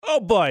Oh,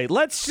 boy.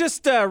 Let's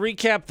just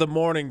recap the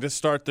morning to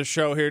start the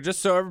show here,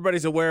 just so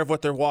everybody's aware of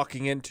what they're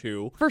walking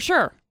into. For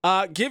sure.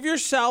 Give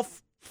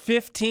yourself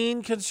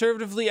 15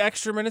 conservatively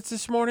extra minutes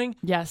this morning.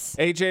 Yes.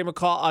 AJ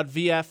McCall on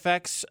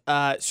VFX.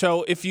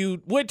 So if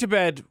you went to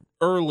bed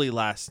early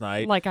last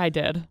night, like I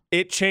did,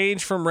 it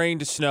changed from rain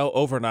to snow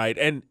overnight,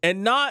 and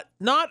not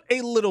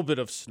a little bit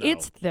of snow.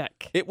 It's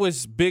thick. It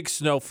was big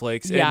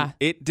snowflakes, Yeah. and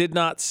it did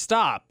not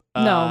stop.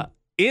 No.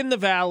 In the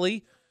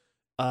valley,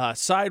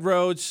 side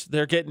roads,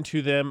 they're getting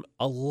to them.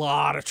 A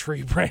lot of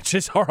tree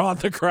branches are on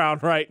the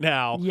ground right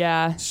now.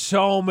 Yeah.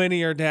 So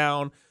many are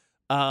down.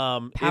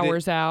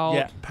 Power's out.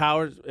 Yeah,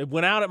 power. It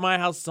went out at my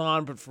house, it's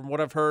on, but from what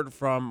I've heard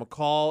from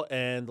McCall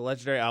and the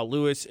legendary Al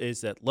Lewis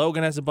is that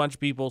Logan has a bunch of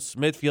people,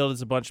 Smithfield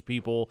has a bunch of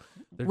people.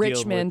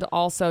 Richmond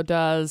also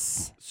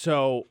does.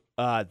 So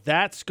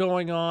that's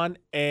going on,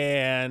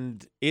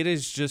 and it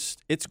is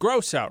just, it's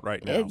gross out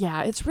right now.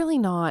 Yeah, it's really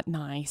not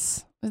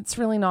nice. It's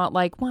really not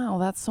like, wow,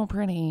 that's so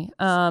pretty.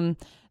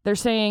 They're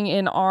saying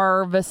in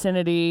our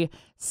vicinity,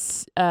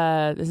 this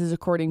is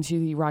according to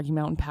the Rocky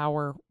Mountain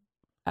Power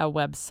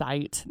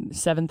website,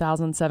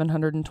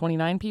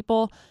 7,729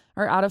 people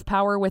are out of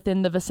power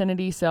within the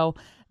vicinity. So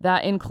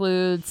that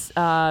includes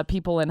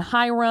people in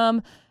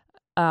Hiram.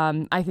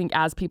 I think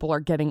as people are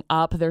getting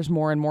up, there's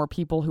more and more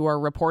people who are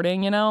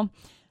reporting, Oh,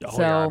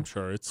 so yeah, I'm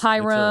sure. It's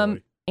Hiram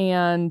it's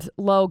and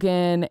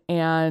Logan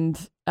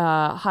and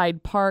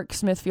Hyde Park,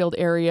 Smithfield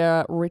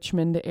area,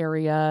 Richmond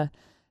area.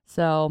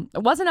 So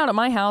it wasn't out at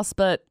my house,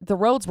 but the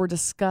roads were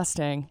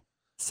disgusting.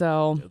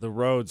 So the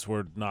roads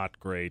were not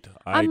great.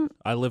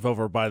 I live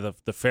over by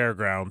the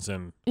fairgrounds,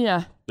 and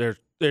yeah, there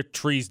are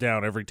trees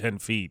down every 10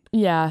 feet.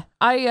 Yeah.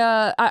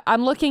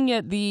 I'm looking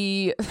at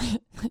the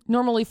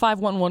normally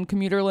 511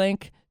 commuter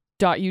link.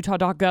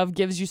 .utah.gov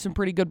gives you some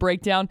pretty good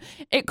breakdown.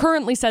 It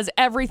currently says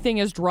everything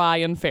is dry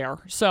and fair.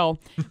 So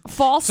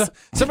false.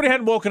 Somebody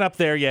hadn't woken up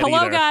there yet. Hello,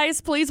 either. guys.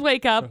 Please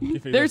wake up.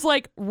 There's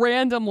like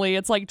randomly,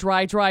 it's like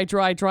dry.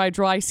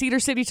 Cedar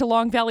City to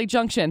Long Valley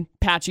Junction,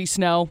 patchy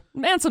snow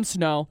and some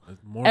snow.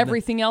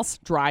 Everything else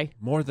dry.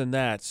 More than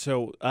that.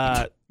 So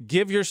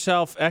give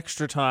yourself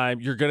extra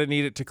time. You're going to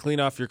need it to clean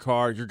off your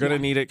car. You're going to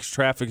need it because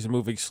traffic is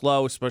moving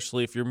slow,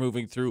 especially if you're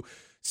moving through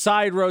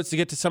side roads to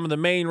get to some of the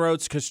main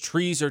roads because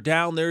trees are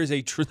down. There's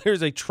a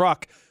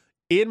truck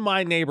in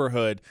my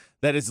neighborhood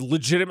that is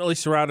legitimately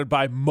surrounded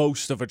by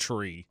most of a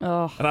tree.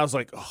 Oh. And I was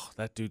like, oh,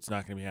 that dude's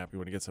not going to be happy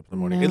when he gets up in the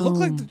morning. No. It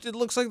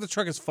looks like the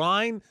truck is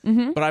fine,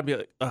 but I'd be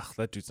like, ugh,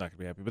 that dude's not going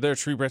to be happy. But there are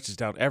tree branches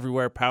down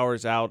everywhere.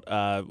 Power's out.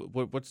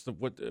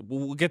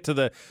 We'll get to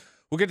the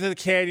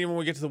canyon when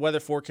we get to the weather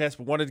forecast,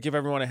 but wanted to give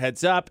everyone a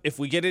heads up. If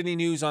we get any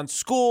news on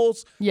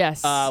schools,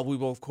 yes, we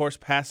will, of course,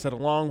 pass that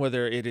along,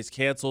 whether it is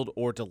canceled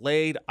or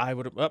delayed.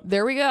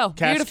 There we go.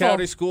 Cass Beautiful.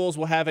 County schools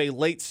will have a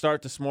late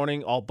start this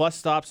morning. All bus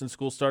stops and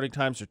school starting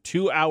times are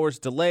 2 hours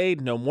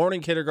delayed. No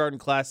morning kindergarten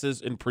classes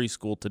in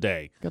preschool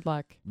today. Good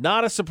luck.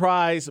 Not a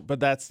surprise, but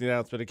that's the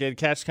announcement. Again,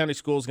 Cass County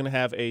School is going to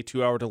have a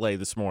 2 hour delay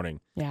this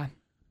morning. Yeah.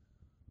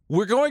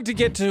 We're going to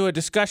get to a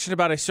discussion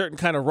about a certain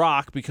kind of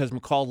rock because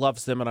McCall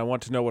loves them, and I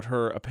want to know what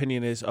her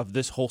opinion is of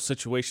this whole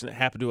situation that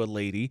happened to a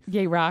lady.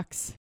 Yay,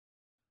 rocks.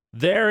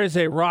 There is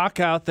a rock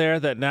out there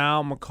that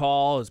now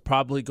McCall is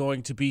probably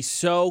going to be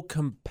so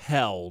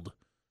compelled,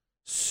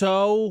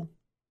 so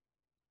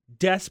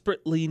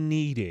desperately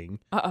needing.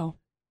 Uh-oh.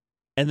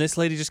 And this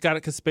lady just got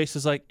it because Space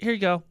was like, here you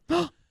go.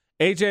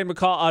 AJ and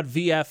McCall on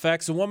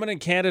VFX. A woman in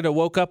Canada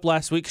woke up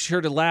last week. She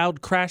heard a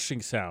loud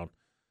crashing sound.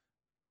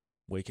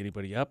 Wake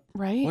anybody up?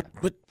 Right?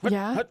 What?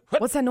 Yeah. What?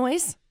 What's that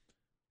noise?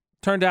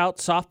 Turned out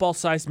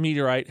softball-sized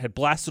meteorite had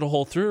blasted a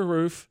hole through her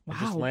roof and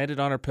just Wow. landed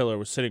on her pillar,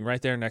 was sitting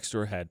right there next to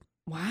her head.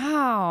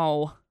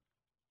 Wow.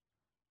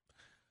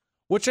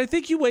 Which I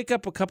think you wake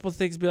up a couple of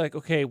things, be like,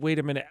 okay, wait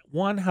a minute.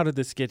 1, how did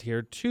this get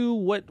here? 2,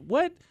 what?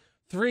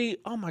 3,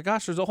 oh my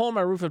gosh, there's a hole in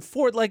my roof. And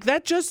 4, like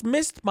that just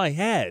missed my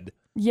head.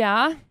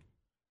 Yeah.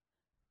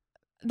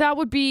 That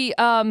would be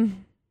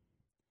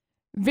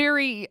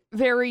very,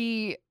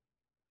 very,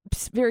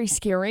 very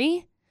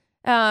scary.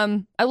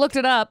 I looked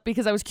it up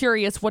because I was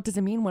curious, what does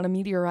it mean when a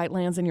meteorite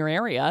lands in your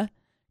area?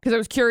 Because I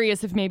was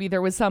curious if maybe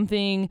there was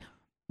something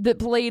that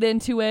played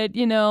into it,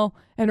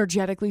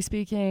 energetically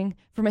speaking,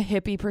 from a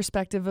hippie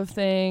perspective of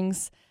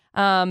things.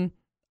 And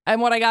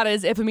what I got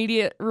is if a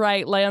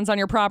meteorite lands on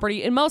your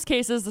property, in most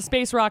cases, the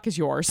space rock is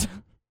yours.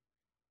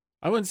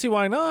 I wouldn't see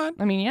why not.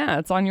 I mean, yeah,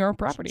 it's on your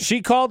property.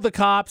 She called the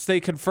cops.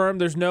 They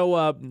confirmed there's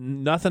no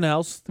nothing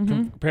else.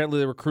 Apparently,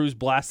 there were crews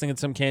blasting in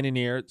some canyon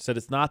near it. Said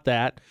it's not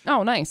that.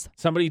 Oh, nice.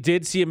 Somebody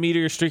did see a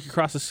meteor streak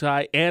across the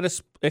sky and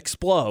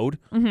explode.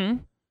 Mm-hmm.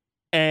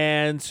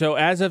 And so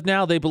as of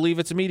now, they believe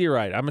it's a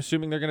meteorite. I'm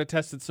assuming they're going to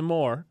test it some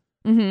more.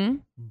 Mm-hmm.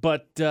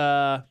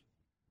 But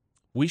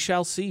we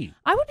shall see.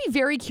 I would be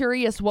very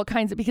curious what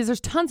kinds of, because there's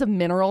tons of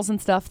minerals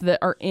and stuff that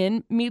are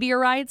in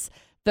meteorites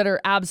that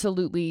are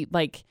absolutely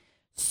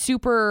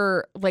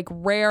super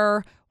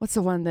rare. What's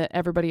the one that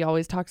everybody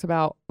always talks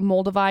about?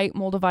 Moldavite.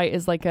 Moldavite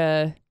is like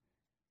a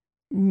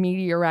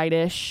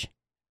meteorite-ish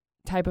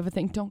type of a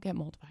thing. Don't get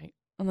moldavite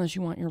unless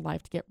you want your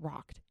life to get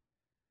rocked.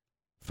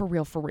 For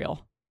real, for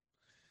real.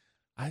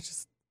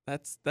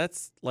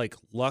 That's like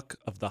luck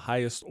of the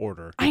highest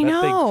order. I that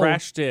know. Thing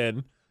crashed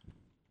in,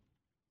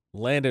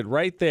 landed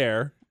right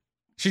there.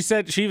 She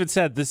even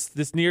said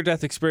this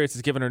near-death experience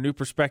has given her new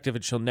perspective,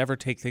 and she'll never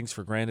take things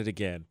for granted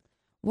again.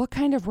 What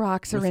kind of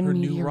rocks With are in her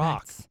meteorites? new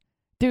rock.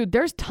 Dude,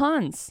 there's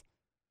tons.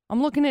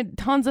 I'm looking at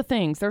tons of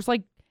things. There's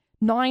like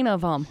 9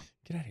 of them.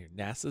 Get out of here.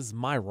 NASA's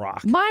my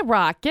rock. My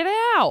rock, get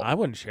out. I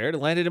wouldn't share it. It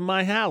landed in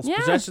my house. Yeah.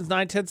 Possessions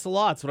 9/10 the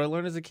law. That's what I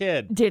learned as a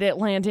kid. Did it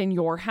land in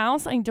your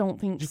house? I don't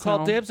think Did you so.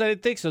 call dibs? I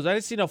didn't think so. I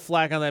didn't see no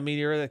flag on that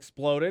meteor that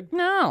exploded.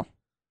 No.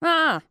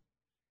 So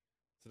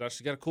now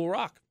she got a cool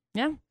rock.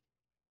 Yeah.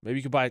 Maybe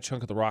you could buy a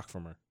chunk of the rock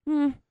from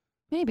her.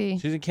 Maybe.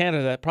 She's in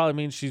Canada. That probably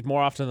means she's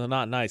more often than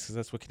not nice, because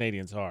that's what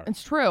Canadians are.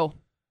 It's true.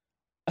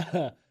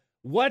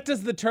 What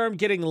does the term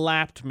getting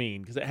lapped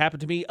mean? Because it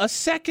happened to me a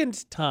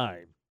second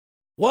time.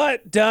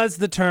 What does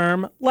the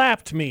term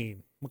lapped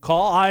mean?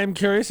 McCall, I am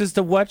curious as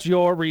to what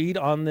your read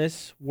on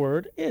this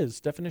word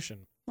is.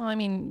 Definition. Well, I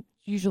mean,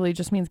 usually it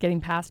just means getting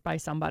passed by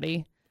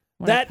somebody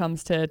when it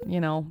comes to,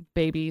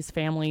 babies,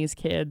 families,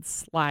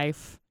 kids,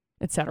 life,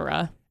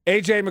 etc.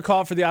 AJ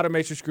McCall for the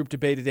Automatrix Group,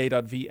 debated 8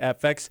 on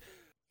VFX.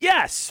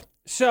 Yes.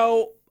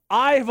 So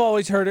I have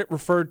always heard it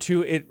referred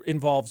to, it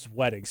involves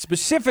weddings.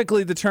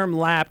 Specifically, the term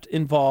lapped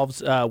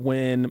involves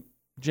when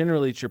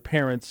generally it's your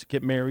parents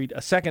get married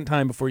a second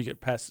time before you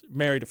get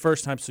married a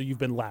first time, so you've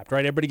been lapped,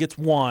 right? Everybody gets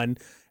one,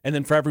 and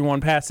then for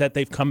everyone past that,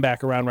 they've come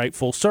back around, right?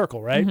 Full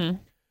circle, right? Mm-hmm.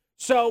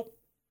 So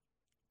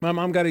my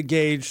mom got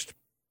engaged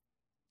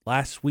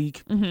last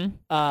week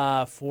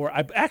for,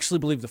 I actually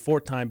believe, the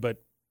 4th time,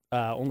 but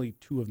only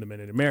 2 of them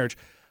in a marriage.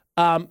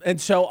 And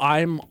so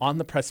I'm on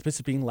the precipice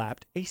of being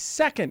lapped a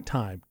second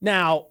time.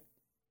 Now,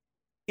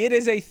 it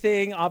is a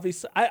thing,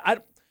 obviously. I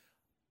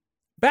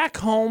back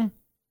home,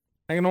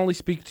 I can only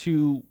speak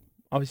to,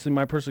 obviously,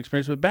 my personal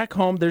experience, but back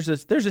home, there's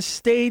a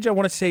stage, I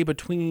want to say,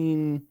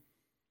 between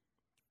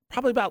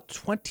probably about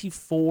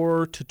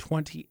 24 to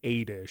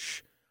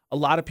 28-ish. A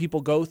lot of people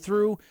go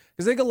through,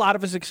 because I think a lot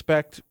of us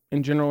expect,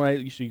 in general,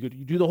 right, so you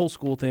do the whole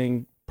school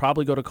thing,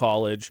 probably go to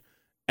college,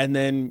 and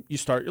then you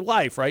start your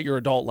life, right? Your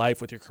adult life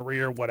with your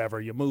career,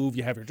 whatever. You move,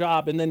 you have your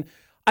job. And then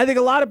I think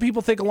a lot of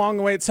people think along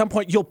the way, at some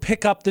point, you'll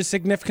pick up the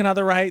significant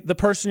other, right? The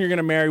person you're going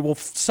to marry will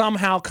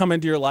somehow come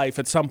into your life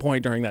at some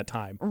point during that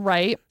time.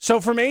 Right.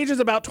 So from ages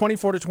about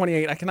 24 to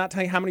 28, I cannot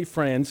tell you how many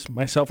friends,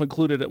 myself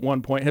included at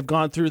one point, have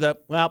gone through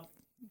that, well,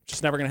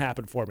 just never going to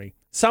happen for me.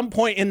 Some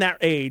point in that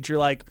age, you're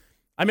like,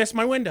 I missed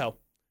my window.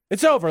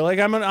 It's over. Like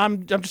I'm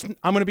going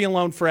to be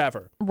alone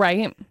forever.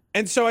 Right.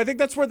 And so I think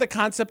that's where the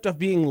concept of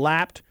being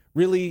lapped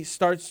really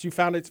starts to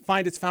find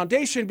its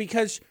foundation,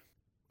 because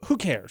who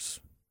cares?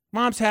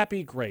 Mom's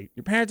happy, great.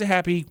 Your parents are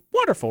happy,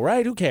 wonderful,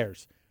 right? Who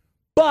cares?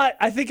 But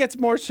I think it's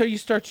more so you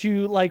start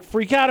to like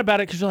freak out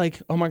about it, because you're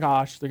like, oh my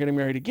gosh, they're getting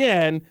married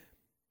again.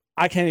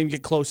 I can't even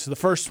get close to the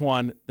first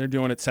one. They're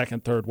doing it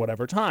second, third,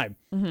 whatever time.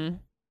 Mm-hmm.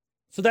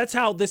 So that's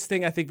how this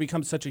thing, I think,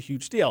 becomes such a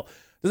huge deal.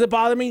 Does it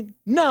bother me?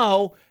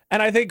 No.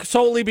 And I think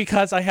solely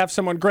because I have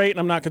someone great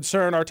and I'm not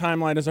concerned. Our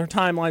timeline is our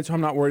timeline, so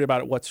I'm not worried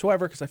about it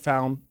whatsoever, because I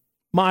found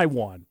my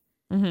one.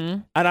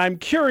 Mm-hmm. And I'm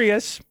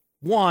curious,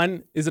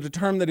 one, is it a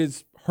term that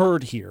is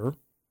heard here?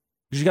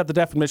 Because you got the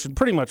definition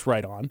pretty much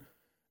right on.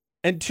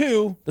 And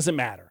 2, does it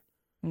matter?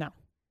 No.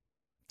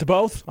 To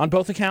both? On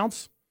both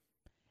accounts?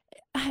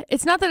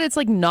 It's not that it's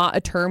like not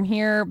a term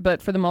here,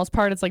 but for the most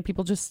part, it's like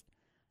people just,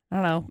 I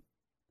don't know.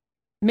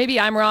 Maybe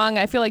I'm wrong.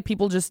 I feel like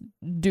people just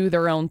do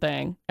their own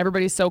thing.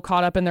 Everybody's so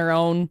caught up in their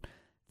own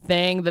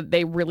thing that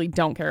they really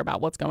don't care about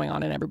what's going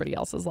on in everybody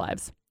else's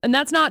lives. And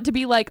that's not to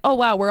be like, oh,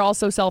 wow, we're all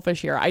so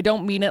selfish here. I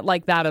don't mean it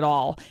like that at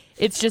all.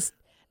 It's just,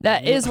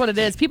 that is what it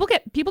is. People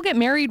get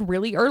married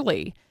really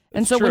early.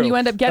 And so when you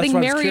end up getting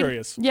married,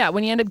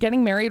 when you end up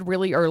getting married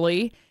really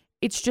early,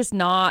 it's just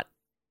not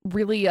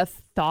really a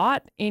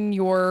thought in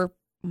your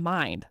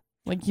mind.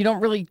 Like you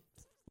don't really,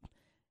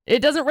 it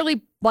doesn't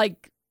really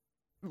like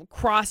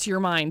cross your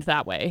mind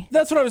that way.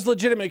 That's what I was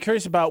legitimately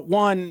curious about.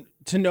 One,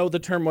 to know the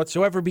term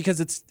whatsoever, because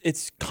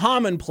it's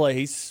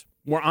commonplace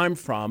where I'm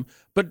from,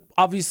 but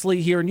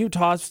obviously here in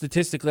Utah,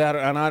 statistically,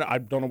 I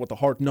don't know what the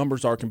hard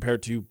numbers are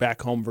compared to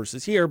back home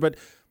versus here, but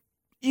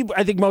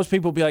I think most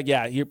people will be like,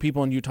 yeah, here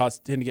people in Utah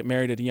tend to get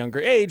married at a younger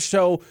age,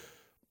 so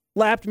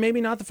lapped, maybe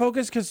not the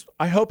focus, because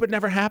I hope it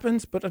never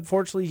happens, but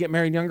unfortunately, you get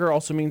married younger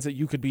also means that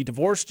you could be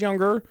divorced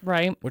younger,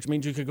 right? Which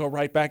means you could go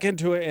right back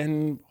into it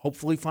and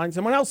hopefully find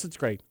someone else that's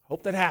great.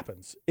 Hope that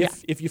happens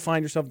if you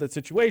find yourself in that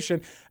situation.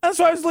 And that's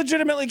why I was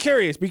legitimately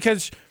curious,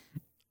 because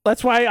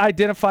that's why I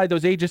identified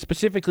those ages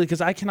specifically,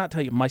 because I cannot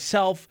tell you,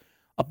 myself,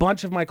 a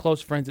bunch of my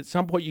close friends, at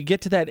some point you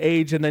get to that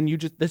age and then you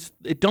just,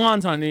 it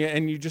dawns on you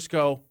and you just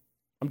go,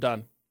 I'm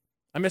done.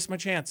 I missed my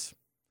chance.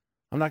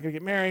 I'm not going to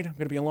get married. I'm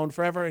going to be alone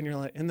forever. And you're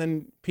like, and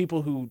then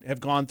people who have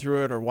gone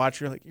through it or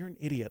watch, you're like, you're an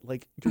idiot.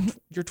 Like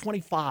you're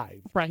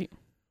 25. Right.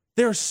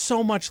 There's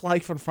so much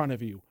life in front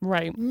of you.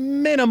 Right.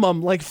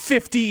 Minimum like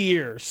 50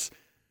 years.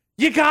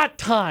 You got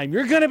time.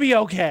 You're going to be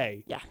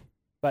okay. Yeah.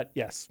 But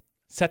yes,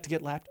 set to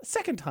get lapped a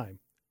second time.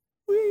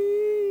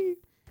 Whee!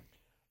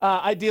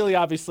 Ideally,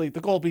 obviously,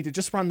 the goal would be to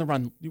just run the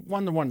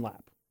one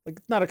lap. Like,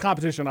 it's not a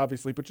competition,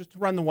 obviously, but just to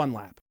run the one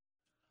lap.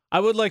 I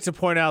would like to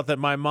point out that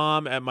my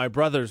mom at my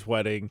brother's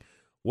wedding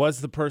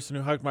was the person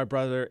who hugged my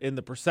brother in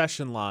the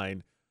procession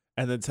line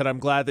and then said, I'm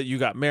glad that you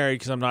got married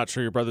because I'm not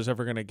sure your brother's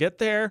ever going to get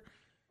there.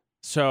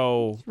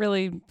 So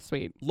Really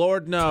sweet.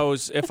 Lord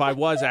knows if I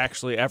was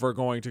actually ever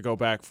going to go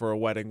back for a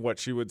wedding, what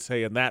she would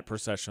say in that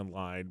procession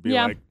line. Be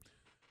like,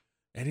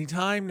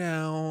 anytime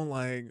now,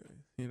 like,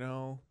 you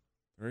know,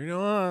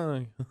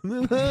 I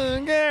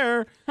don't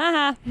care.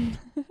 Haha.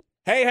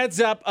 Hey, heads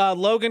up.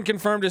 Logan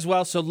confirmed as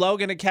well. So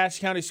Logan at Cache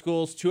County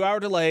Schools, 2-hour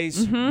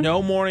delays,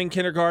 no morning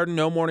kindergarten,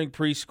 no morning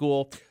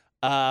preschool.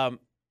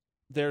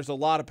 There's a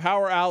lot of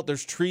power out.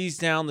 There's trees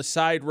down the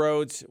side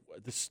roads.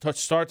 The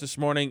start this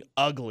morning,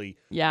 ugly.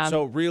 Yeah.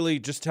 So really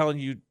just telling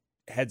you,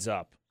 heads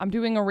up. I'm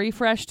doing a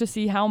refresh to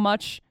see how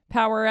much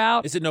power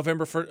out. Is it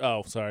November 1st?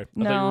 Oh, sorry.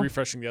 I thought you were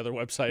refreshing the other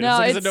website.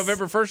 No, is it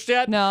November 1st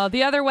yet? No,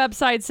 the other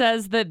website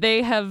says that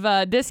they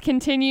have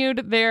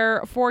discontinued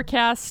their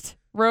forecast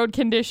road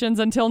conditions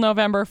until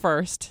November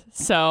 1st.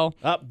 So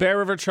Bear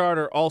River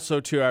Charter, also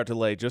 2-hour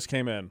delay, just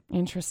came in.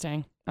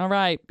 interesting. All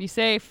right. Be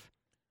safe.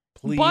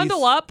 Please.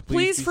 Bundle up.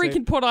 Please be freaking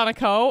safe. put on a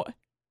coat.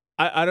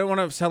 I don't want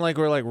to sound like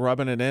we're like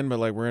rubbing it in, but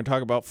like we're going to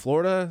talk about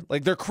Florida.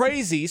 Like they're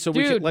crazy, so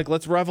we can like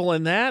let's revel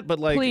in that. But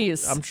like,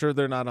 please. I'm sure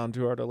they're not on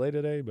 2-hour delay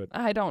today. But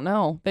I don't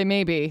know. They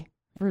may be.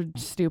 We're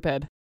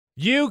stupid.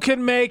 you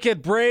can make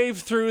it brave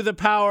through the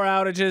power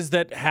outages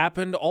that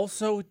happened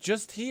also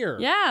just here.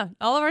 Yeah.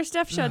 All of our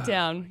stuff shut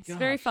down. It's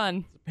very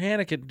fun.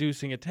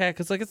 Panic-inducing attack.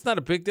 It's like it's not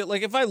a big deal.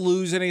 Like if I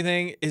lose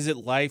anything, is it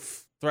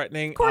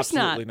life-threatening? Of course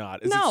Absolutely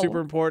not. Is it super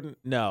important?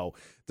 No.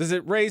 Does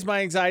it raise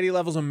my anxiety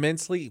levels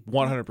immensely?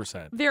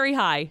 100%. Very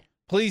high.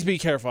 Please be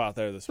careful out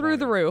there this Through morning.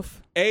 the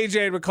roof.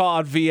 AJ McCall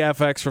on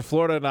VFX for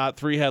Florida Not.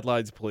 3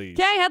 headlines, please.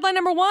 Okay, headline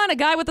number 1. A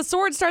guy with a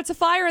sword starts a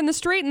fire in the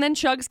street and then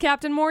chugs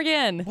Captain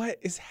Morgan. What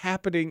is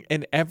happening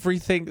in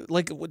everything?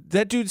 Like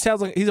that dude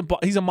sounds like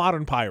he's a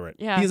modern pirate.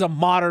 Yeah. He's a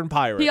modern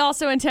pirate. He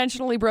also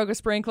intentionally broke a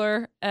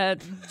sprinkler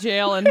at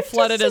jail and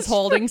flooded his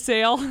holding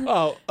cell.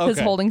 Oh, okay. His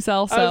holding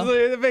cell. So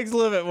It makes a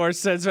little bit more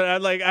sense.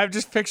 But I've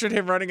just pictured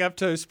him running up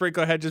to a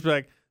sprinkler head, just be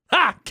like,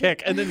 ha,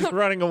 kick, and then just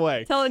running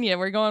away. telling you,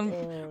 we're going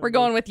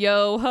with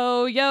yo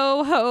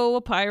ho,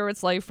 a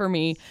pirate's life for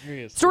me.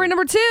 Seriously. Story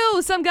number 2.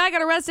 Some guy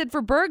got arrested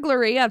for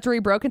burglary after he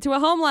broke into a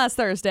home last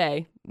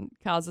Thursday.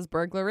 Causes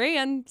burglary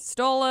and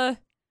stole a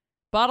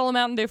bottle of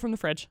Mountain Dew from the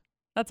fridge.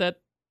 That's it.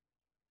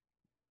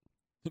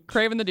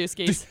 Craving the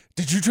Dewskis.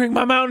 Did you drink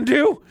my Mountain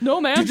Dew? No,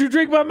 man. Did you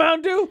drink my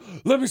Mountain Dew?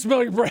 Let me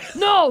smell your breath.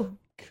 No.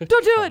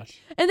 Don't do it.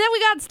 And then we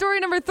got story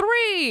number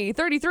 3.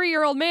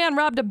 33-year-old man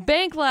robbed a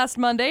bank last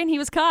Monday, and he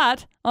was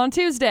caught on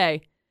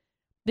Tuesday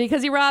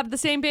because he robbed the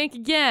same bank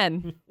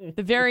again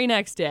the very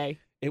next day.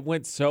 It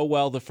went so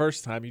well the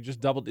first time. You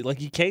just doubled it. Like,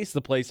 he cased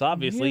the place,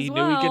 obviously. He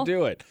knew he could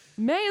do it.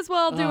 May as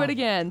well do it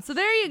again. So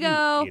there you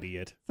go. You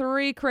idiot.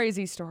 3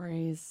 crazy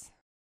stories.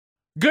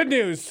 Good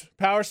news.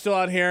 Power's still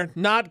out here.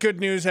 Not good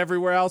news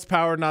everywhere else.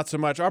 Power, not so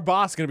much. Our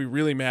boss is going to be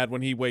really mad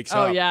when he wakes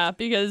up. Oh, yeah,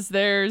 because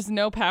there's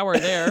no power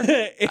there.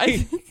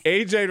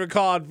 AJ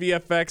McCall on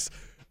VFX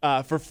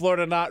for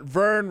Florida Not.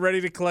 Vern, ready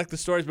to collect the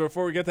stories. But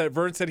before we get that,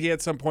 Vern said he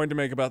had some point to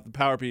make about the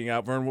power being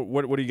out. Vern,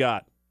 what do you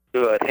got?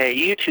 Good. Hey,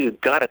 you two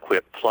got to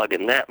quit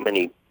plugging that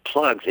many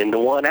plugs into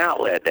one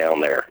outlet down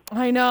there.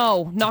 I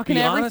know. Knocking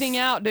be everything honest-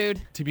 out,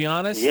 dude. To be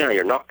honest, Yeah,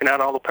 you're knocking out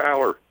all the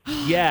power.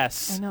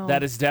 yes, I know.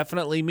 that is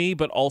definitely me,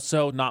 but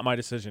also not my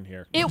decision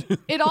here.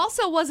 It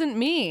also wasn't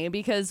me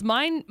because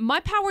my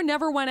power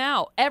never went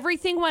out.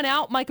 Everything went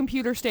out. My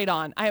computer stayed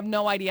on. I have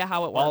no idea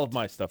how it worked. All of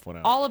my stuff went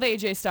out. All of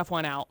AJ's stuff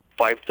went out.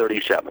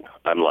 5:37.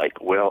 I'm like,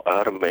 well, I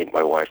ought to make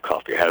my wife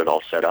coffee. I had it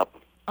all set up.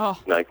 Oh,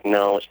 Like,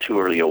 no, it's too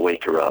early. I'll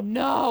wake her up.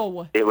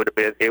 no. It would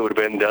have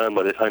been done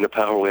by the time the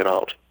power went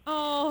out.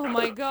 Oh,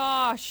 my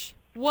gosh.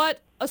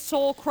 What a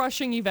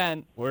soul-crushing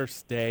event.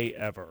 Worst day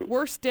ever.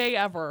 Worst day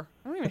ever.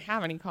 I don't even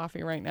have any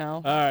coffee right now.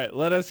 All right,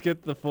 let us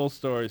get the full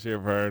stories here,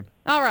 Vern.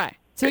 All right.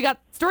 So we got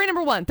story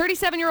number 1.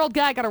 37-year-old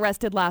guy got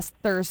arrested last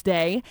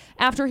Thursday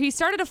after he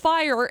started a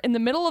fire in the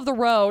middle of the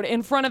road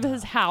in front of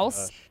his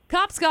house.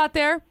 Cops got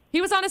there. He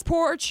was on his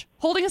porch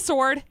holding a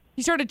sword.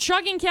 He started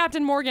chugging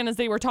Captain Morgan as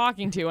they were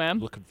talking to him.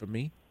 Looking for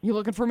me? You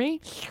looking for me?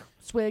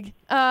 Swig.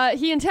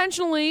 He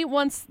intentionally,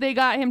 once they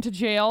got him to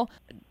jail,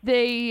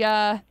 they,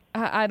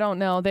 I don't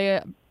know, they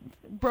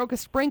broke a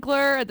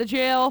sprinkler at the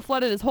jail,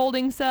 flooded his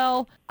holding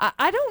cell.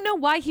 I don't know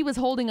why he was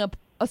holding up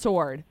a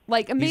sword.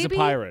 Like, maybe He's a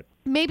pirate.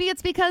 Maybe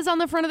it's because on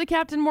the front of the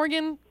Captain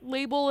Morgan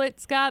label,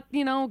 it's got,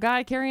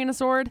 guy carrying a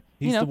sword.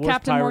 He's the worst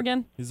Captain pirate.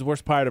 Morgan. He's the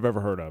worst pirate I've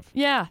ever heard of.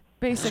 Yeah,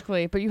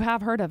 basically. But you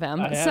have heard of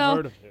him. I have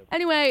heard of him.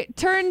 Anyway,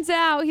 turns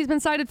out he's been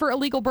cited for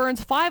illegal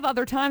burns 5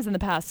 other times in the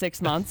past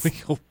 6 months.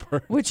 Legal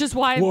burn. Which is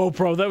why Whoa,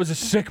 bro, that was a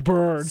sick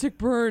burn. sick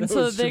burn, That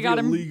so was they got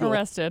him illegal.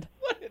 arrested.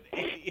 What an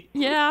idiot.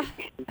 Yeah.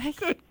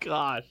 Good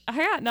gosh. I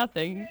got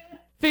nothing.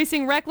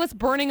 Facing reckless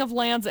burning of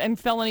lands and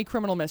felony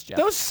criminal mischief.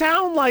 Those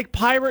sound like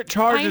pirate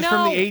charges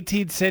from the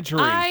 18th century.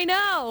 I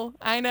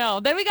know.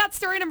 Then we got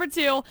story number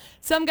 2.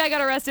 Some guy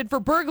got arrested for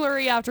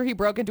burglary after he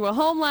broke into a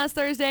home last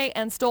Thursday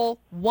and stole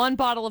 1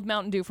 bottle of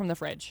Mountain Dew from the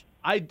fridge.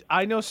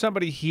 I know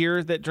somebody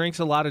here that drinks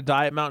a lot of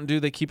Diet Mountain Dew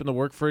they keep in the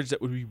work fridge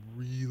that would be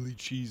really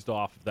cheesed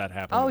off if that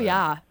happened. Oh, to them.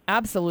 yeah,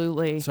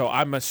 absolutely. So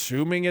I'm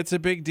assuming it's a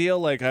big deal.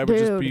 Like, I would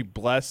just be Dude.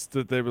 blessed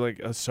that they were like,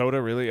 a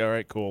soda? Really? All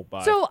right, cool.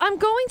 Bye. So I'm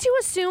going to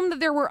assume that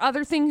there were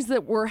other things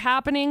that were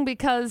happening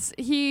because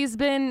he's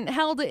been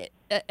held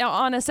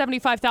on a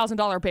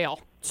 $75,000 bail.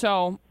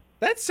 So,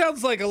 that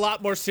sounds like a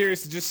lot more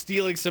serious than just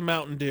stealing some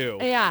Mountain Dew.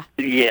 yeah.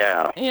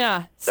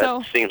 Yeah. So,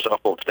 That seems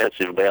awful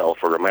expensive bail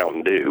for a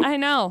Mountain Dew. I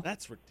know.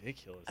 That's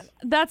ridiculous.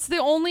 That's the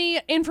only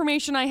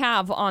information I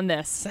have on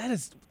this.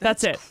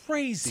 That's it.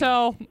 crazy.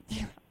 So,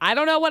 I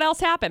don't know what else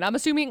happened. I'm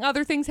assuming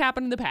other things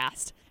happened in the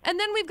past. And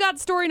then we've got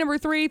story number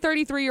 3,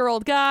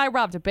 33-year-old guy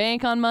robbed a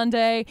bank on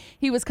Monday.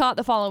 He was caught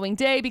the following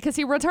day because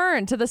he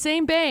returned to the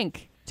same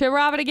bank to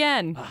rob it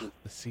again.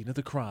 The scene of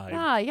the crime.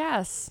 Ah,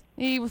 yes.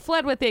 He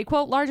fled with a,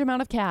 quote, large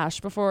amount of cash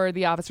before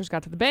the officers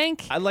got to the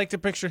bank. I'd like to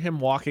picture him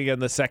walking in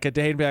the second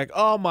day and be like,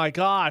 oh my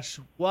gosh,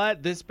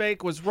 what? This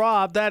bank was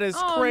robbed. That is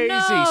Oh, crazy.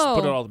 no.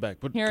 Put it all in the bag.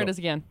 Here it is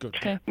again. Go.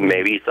 Okay.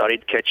 Maybe he thought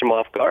he'd catch him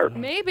off guard.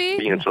 Maybe.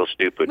 Being so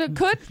stupid. It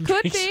could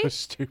He's be. so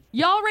stupid.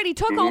 You already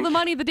took all the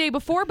money the day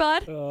before,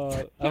 bud. I'm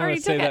already going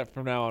to say took it. that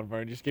from now on,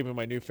 Vern. Just gave me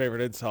my new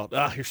favorite insult.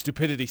 Your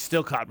stupidity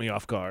still caught me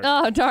off guard.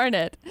 Oh, darn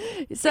it.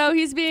 So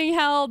he's being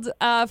held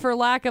for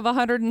lack of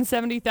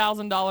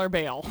 $170,000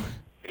 bail.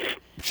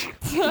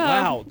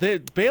 Wow.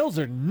 The bails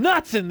are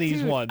nuts in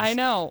these ones. I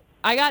know.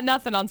 I got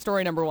nothing on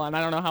story number 1. I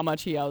don't know how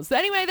much he owes.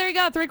 Anyway, there you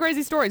go. 3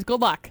 crazy stories.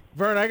 Good luck.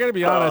 Vern, I got to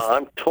be honest.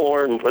 I'm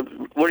torn.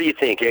 What do you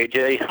think,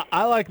 AJ?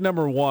 I like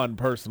number 1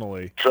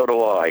 personally. So do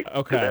I.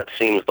 Okay. That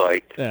seems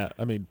like Yeah,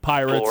 I mean,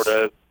 pirates.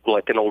 Florida,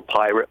 like an old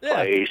pirate Yeah,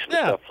 place and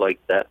yeah. stuff like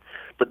that.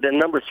 But then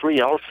number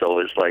 3 also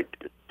is like,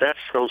 that's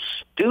so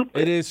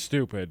stupid. It is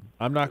stupid.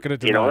 I'm not going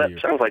to You deny know, you.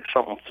 that sounds like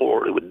something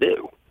Florida would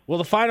do. Well,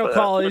 the final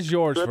call is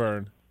yours,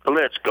 Vern.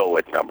 Let's go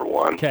with number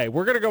 1. Okay,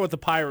 we're going to go with the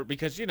pirate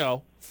because,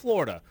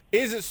 Florida.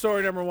 Is it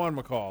story number 1,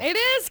 McCall? It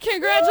is.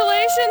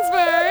 Congratulations,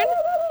 Vern.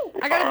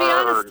 I got to be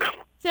honest.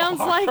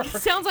 Arg.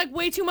 Sounds like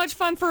way too much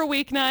fun for a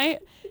weeknight.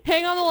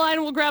 Hang on the line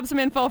and we'll grab some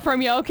info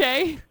from you,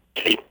 okay?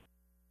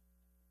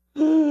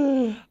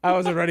 I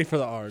wasn't ready for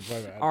the ARG.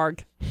 My bad.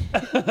 Arg.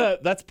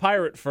 That's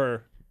pirate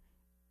for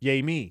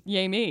yay me.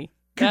 Yay me.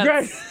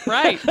 Congrats. That's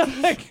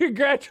right.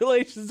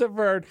 Congratulations to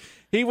Vern.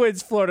 He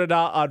wins Florida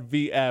Now on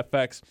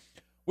VFX.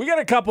 We got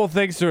a couple of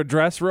things to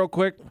address real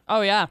quick.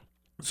 Oh, yeah.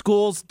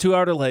 Schools,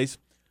 2-hour delays.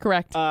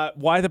 Correct.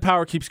 Why the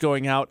power keeps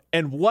going out,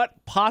 and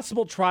what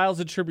possible trials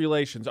and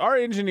tribulations. Our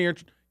engineer,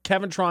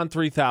 Kevin Tron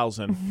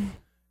 3000,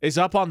 is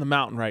up on the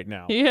mountain right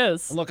now. He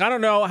is. Look, I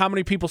don't know how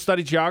many people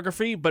study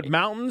geography, but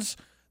mountains,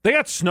 they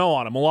got snow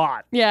on them a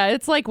lot. Yeah,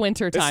 it's like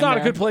winter time. It's not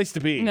there. a good place to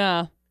be.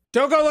 No.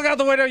 Don't go look out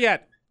the window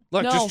yet.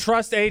 Look, No. just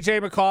trust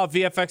AJ McCall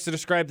VFX to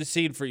describe the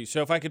scene for you.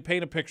 So if I could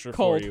paint a picture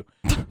Cold. for you,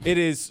 it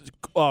is,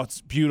 it's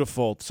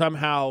beautiful.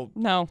 Somehow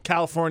No.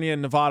 California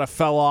and Nevada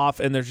fell off,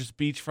 and there's just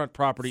beachfront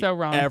property So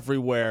wrong.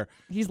 everywhere.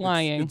 He's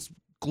lying. It's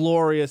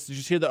glorious. Did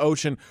you hear the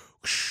ocean?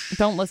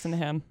 Don't listen to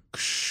him.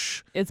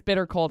 It's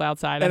bitter cold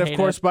outside. And I of hate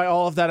course, it. by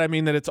all of that, I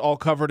mean that it's all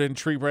covered in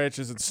tree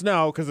branches and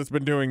snow because it's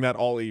been doing that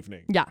all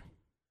evening. Yeah.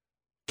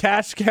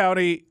 Cache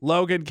County,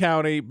 Logan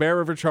County, Bear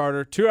River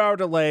Charter, 2-hour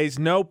delays,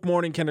 no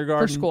morning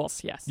kindergarten. For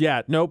schools, yes.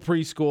 Yeah, no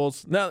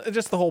preschools. No,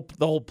 just the whole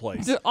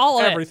place. All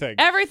of everything. it.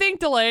 Everything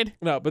delayed.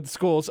 No, but the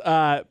schools.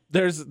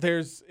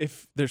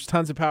 There's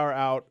tons of power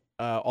out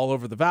all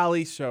over the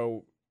valley,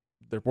 so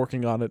they're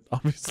working on it.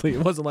 Obviously,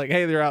 it wasn't like,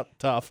 hey, they're out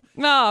tough.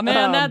 Oh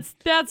man, Um,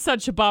 that's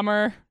such a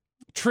bummer.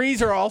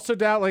 Trees are also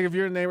down. Like if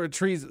you're in the neighborhood,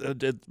 trees,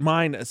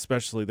 mine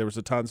especially, there was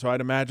a ton. So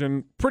I'd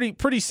imagine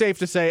pretty safe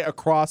to say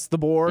across the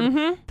board.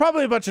 Mm-hmm.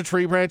 Probably a bunch of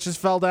tree branches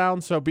fell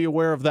down, so be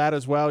aware of that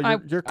as well.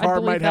 Your I car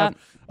believe might have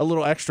a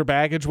little extra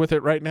baggage with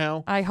it right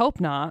now. I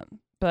hope not,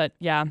 but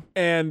yeah.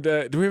 And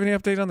do we have any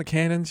update on the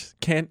cannons?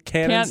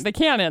 Cannons? The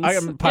cannons. I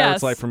am Pirate's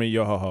yes. Life for me,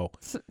 yo ho ho.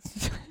 No.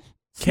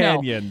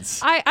 Canyons.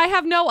 I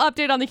have no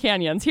update on the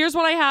canyons. Here's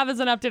what I have as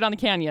an update on the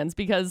canyons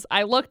because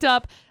I looked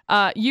up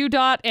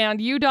UDOT and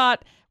UDOT.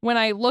 When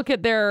I look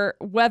at their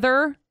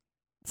weather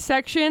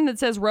section that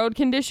says road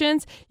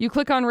conditions, you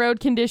click on road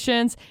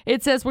conditions.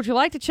 It says, would you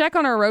like to check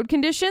on our road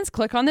conditions?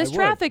 Click on this I would.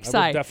 traffic I would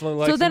site. definitely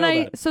like to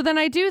know that. So then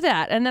I do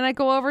that. And then I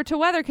go over to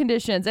weather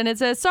conditions and it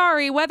says,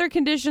 sorry, weather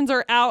conditions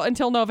are out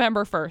until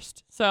November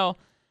 1st. So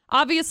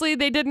obviously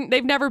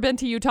they've never been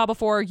to Utah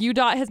before.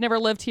 UDOT has never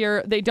lived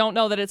here. They don't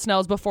know that it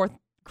snows before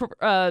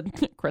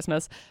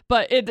Christmas,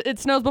 but it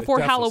snows before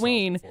It definitely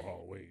Halloween sounds before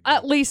Halloween.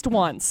 at least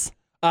once.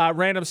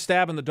 Random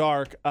stab in the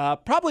dark.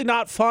 Probably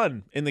not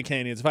fun in the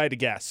canyons, if I had to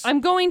guess.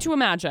 I'm going to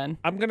imagine.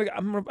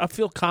 I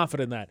feel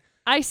confident in that.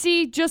 I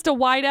see just a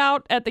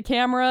whiteout at the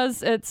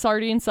cameras at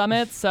Sardine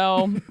Summit,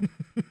 so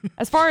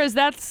as far as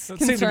that's That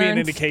concerned, seems to be an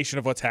indication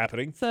of what's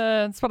happening.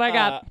 that's what I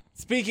got.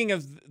 Speaking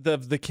of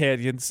the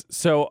canyons,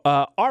 so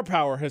our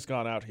power has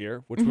gone out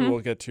here, which we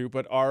will get to,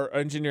 but our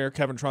engineer,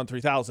 Kevin Tron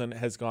 3000,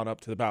 has gone up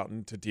to the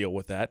mountain to deal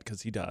with that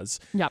because he does.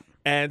 Yep.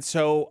 And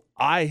so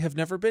I have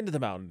never been to the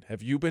mountain.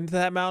 Have you been to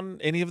that mountain?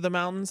 Any of the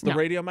mountains? The No.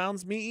 radio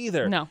mountains? Me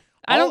either. No.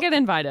 I don't get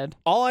invited.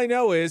 All I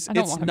know is I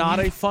don't it's wanna not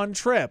be. a fun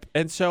trip.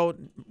 And so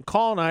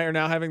McCall and I are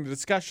now having the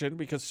discussion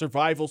because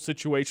survival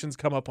situations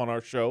come up on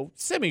our show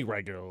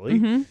semi-regularly.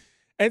 Mm-hmm.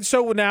 And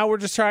so now we're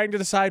just trying to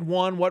decide,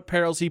 one, what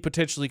perils he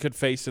potentially could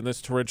face in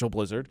this torrential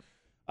blizzard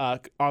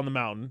on the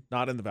mountain,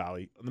 not in the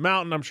valley. On the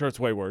mountain, I'm sure it's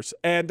way worse.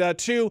 And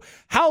two,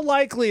 how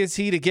likely is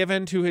he to give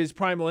in to his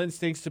primal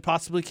instincts to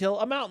possibly kill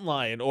a mountain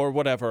lion or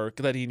whatever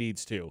that he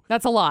needs to?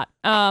 That's a lot.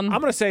 I'm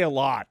going to say a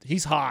lot.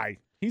 He's high.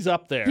 He's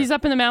up there. He's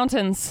up in the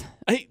mountains.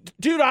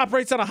 Dude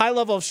operates on a high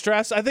level of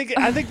stress. I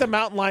think the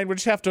mountain lion would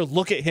just have to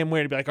look at him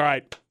weird and be like, all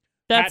right,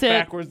 That's hat it.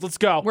 backwards. Let's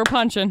go. We're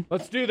punching.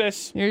 Let's do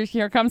this.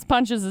 Here comes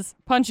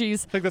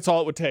punchies. I think that's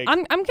all it would take.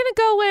 I'm gonna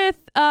go with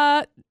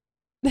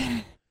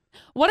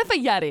what if a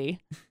Yeti?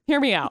 Hear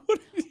me out.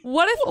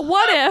 What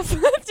if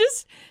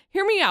just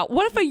hear me out.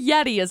 What if a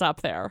Yeti is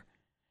up there?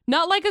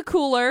 Not like a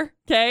cooler,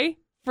 okay?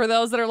 For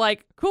those that are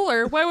like,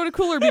 cooler? Why would a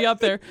cooler be up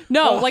there?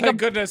 No, like thank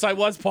goodness I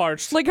was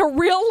parched. like a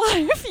real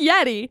life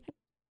Yeti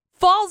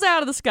falls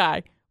out of the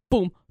sky.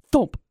 Boom,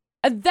 thump.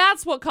 And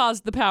that's what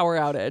caused the power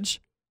outage.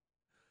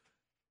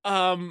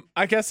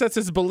 I guess that's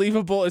as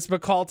believable as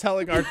McCall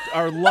telling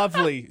our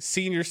lovely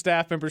senior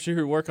staff members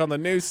who work on the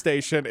news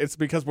station it's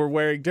because we're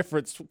wearing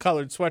different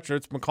colored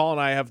sweatshirts. McCall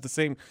and I have the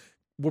same.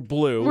 We're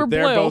blue.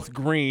 They're blue. both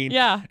green.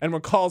 Yeah. And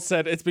McCall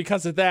said it's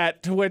because of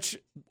that, to which,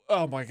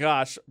 oh my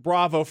gosh,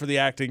 bravo for the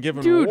acting. Give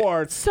him Dude, an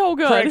award. so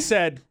good. Craig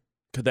said,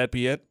 could that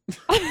be it?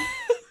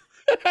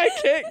 I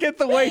can't get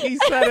the way he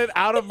said it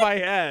out of my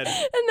head.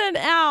 And then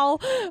Al,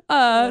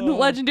 the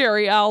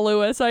legendary Al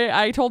Lewis,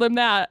 I told him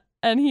that,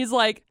 and he's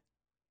like,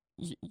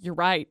 "You're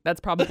right.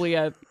 That's probably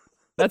it.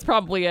 That's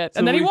probably it."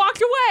 And then he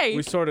walked away.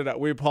 We sorted out.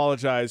 We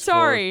apologize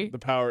Sorry. for the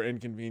power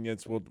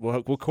inconvenience.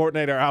 We'll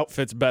coordinate our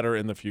outfits better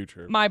in the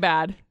future. My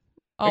bad.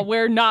 I'll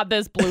wear not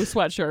this blue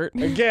sweatshirt.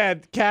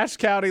 Again, Cache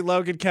County,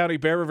 Logan County,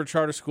 Bear River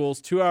Charter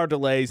Schools, 2-hour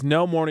delays,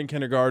 no morning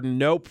kindergarten,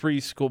 no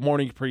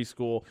morning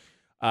preschool.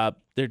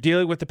 They're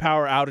dealing with the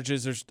power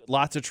outages. There's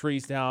lots of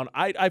trees down.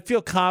 I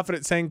feel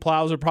confident saying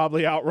plows are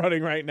probably out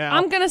running right now.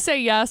 I'm going to say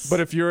yes.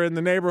 But if you're in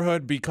the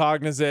neighborhood, be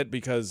cognizant,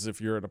 because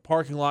if you're in a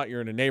parking lot,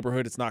 you're in a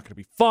neighborhood, it's not going to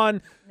be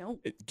fun.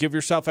 Nope. Give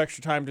yourself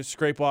extra time to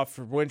scrape off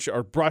your windshield,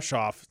 or brush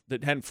off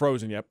that hadn't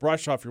frozen yet.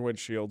 Brush off your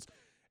windshields.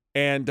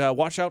 And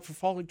watch out for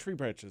falling tree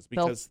branches,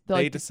 because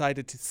they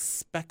decided to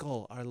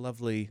speckle our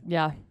lovely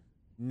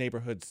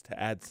neighborhoods to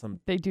add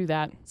some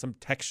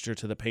texture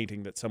to the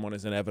painting that someone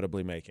is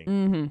inevitably making.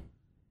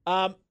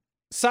 Mm-hmm.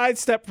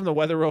 Sidestep from the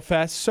weather real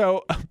fast.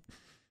 So,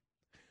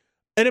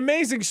 an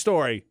amazing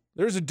story.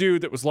 There's a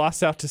dude that was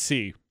lost out to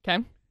sea.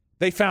 Okay.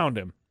 They found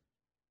him,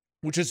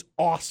 which is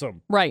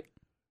awesome. Right.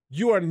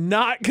 You are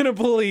not going to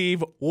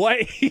believe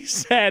what he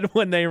said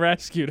when they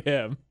rescued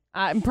him.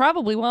 I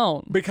probably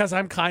won't. Because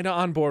I'm kind of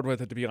on board with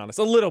it, to be honest.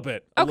 A little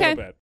bit. Okay. A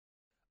little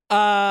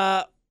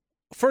bit.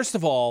 First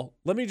of all,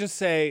 let me just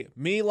say,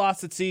 me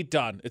lost at sea,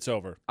 done. It's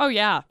over. Oh,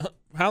 yeah.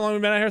 How long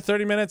have we been out here?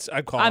 30 minutes?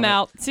 I'm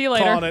out. See you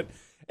later. Calling it.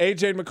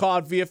 AJ McCall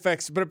at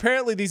VFX. But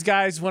apparently these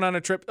guys went on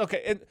a trip.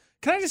 Okay, and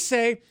can I just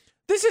say,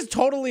 this is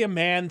totally a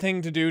man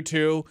thing to do,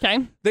 too. Okay.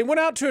 They went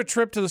out to a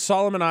trip to the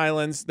Solomon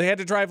Islands. They had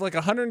to drive like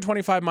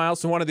 125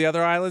 miles to one of the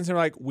other islands. And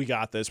they're like, we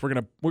got this. We're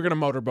gonna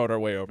motorboat our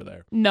way over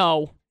there.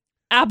 No.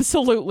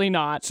 Absolutely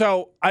not.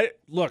 So, I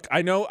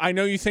know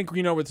you think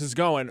we know where this is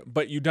going,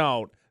 but you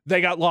don't.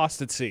 They got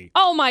lost at sea.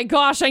 Oh, my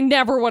gosh. I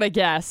never would have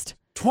guessed.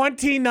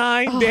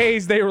 29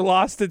 days they were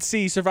lost at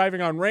sea,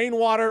 surviving on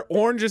rainwater,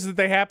 oranges that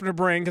they happened to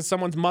bring because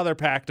someone's mother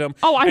packed them.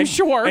 Oh, I'm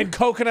sure. And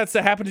coconuts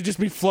that happened to just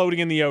be floating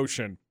in the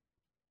ocean.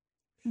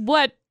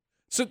 What?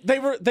 So they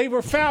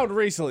were found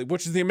recently,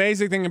 which is the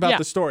amazing thing about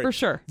the story. For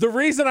sure. The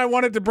reason I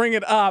wanted to bring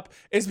it up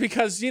is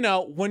because,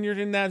 when you're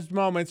in those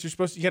moments,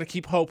 you got to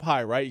keep hope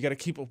high, right? You got to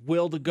keep a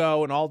will to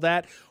go and all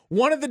that.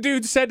 One of the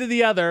dudes said to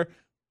the other,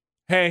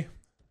 "Hey,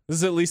 this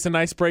is at least a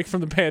nice break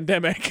from the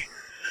pandemic."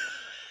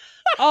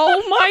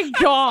 Oh my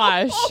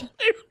gosh. Only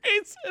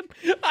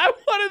reason I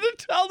wanted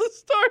to tell the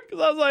story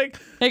because I was like,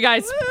 hey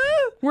guys,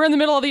 we're in the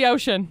middle of the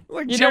ocean.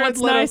 Like you know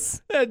what's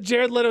nice?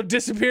 Jared Leto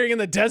disappearing in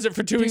the desert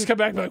for 2 weeks, come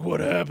back, like,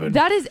 what happened?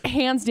 That is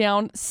hands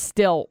down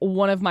still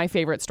one of my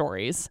favorite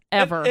stories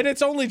ever. And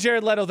it's only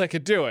Jared Leto that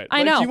could do it.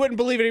 I know. You wouldn't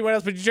believe anyone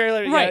else, but Jared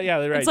Leto, right. yeah,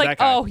 right. It's like, that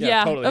guy. oh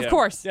yeah, totally, of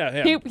course.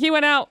 Yeah. He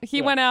went out.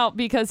 He went out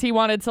because he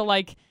wanted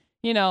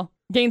to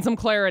gain some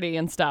clarity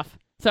and stuff.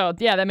 So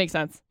yeah, that makes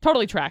sense.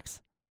 Totally tracks.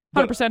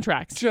 100%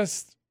 tracks.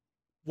 Just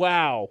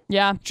wow.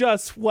 Yeah.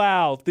 Just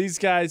wow. These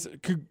guys,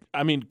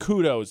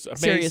 kudos. Amazing.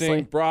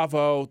 Seriously.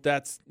 Bravo.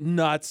 That's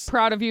nuts.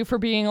 Proud of you for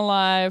being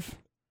alive.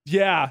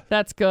 Yeah.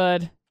 That's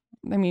good.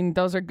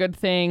 Those are good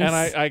things. And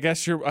I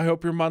guess I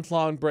hope your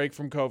month-long break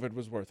from COVID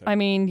was worth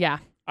it. Yeah.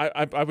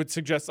 I would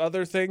suggest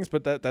other things,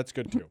 but that's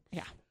good too.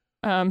 Yeah.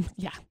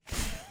 Yeah.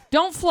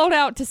 Don't float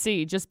out to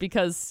sea just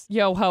because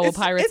yo-ho, a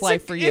pirate's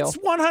life for you. It's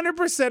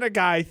 100% a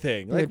guy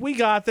thing. Like, we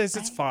got this.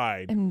 It's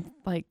fine. I'm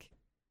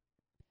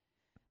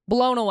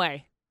blown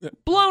away.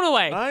 Blown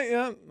away.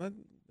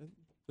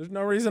 There's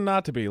no reason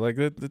not to be. Like,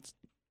 it's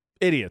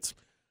idiots.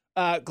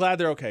 Glad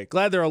they're okay.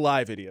 Glad they're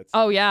alive, idiots.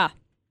 Oh, yeah.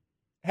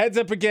 Heads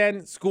up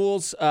again.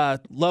 Schools,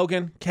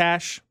 Logan,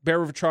 Cache, Bear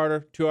River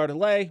Charter, 2-hour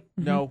delay.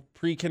 No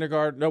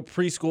pre-kindergarten, no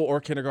preschool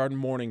or kindergarten,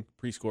 morning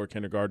preschool or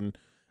kindergarten.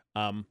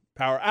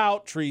 Power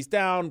out, trees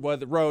down,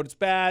 weather road's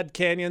bad,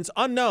 canyons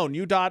unknown.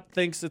 UDOT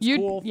thinks it's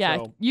cool. Yeah,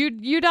 so.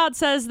 UDOT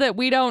says that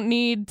we don't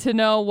need to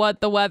know what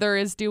the weather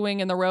is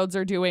doing and the roads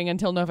are doing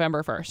until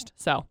November 1st.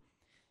 So.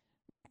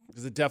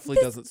 Because it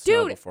definitely doesn't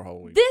snow before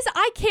Halloween.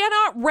 I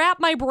cannot wrap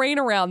my brain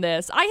around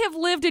this. I have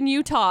lived in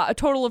Utah a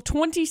total of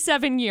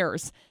 27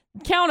 years.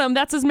 Count them.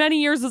 That's as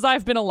many years as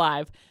I've been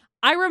alive.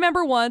 I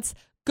remember once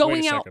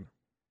going out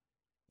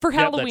for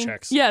Halloween. That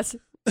checks. Yes,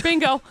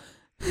 bingo.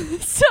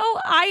 So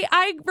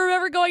I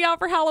remember going out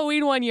for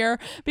Halloween one year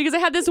because I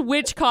had this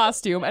witch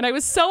costume and I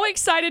was so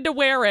excited to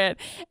wear it.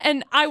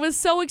 And I was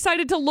so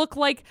excited to look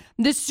like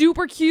this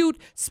super cute,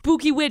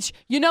 spooky witch.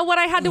 You know what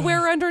I had to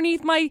wear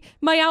underneath my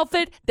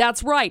outfit?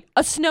 That's right,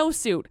 a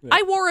snowsuit. Yeah.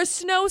 I wore a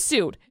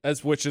snowsuit.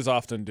 As witches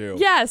often do.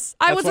 Yes,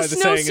 I was a snowsuit witch.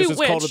 That's why the saying is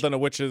it's colder than a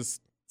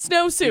witch's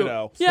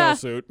snowsuit.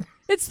 Snowsuit.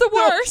 It's the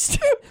worst.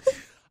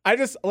 I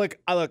just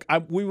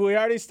we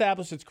already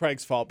established it's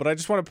Craig's fault, but I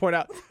just want to point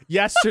out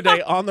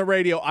yesterday on the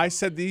radio, I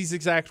said these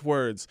exact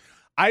words.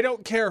 I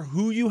don't care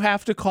who you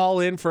have to call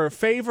in for a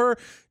favor.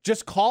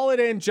 Just call it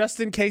in just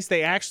in case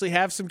they actually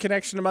have some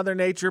connection to Mother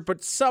Nature.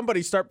 But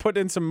somebody start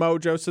putting in some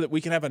mojo so that we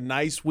can have a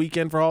nice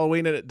weekend for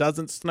Halloween and it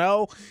doesn't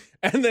snow.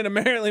 And then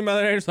apparently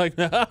Mother Nature's like,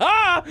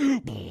 ha.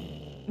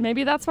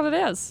 Maybe that's what it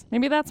is.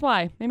 Maybe that's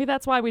why. Maybe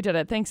that's why we did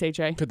it. Thanks,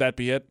 AJ. Could that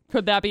be it?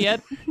 Could that be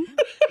it?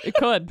 It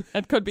could.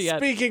 It could be it.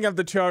 Speaking of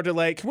the 2-hour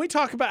delay, can we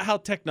talk about how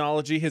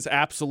technology has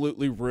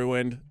absolutely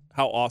ruined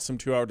how awesome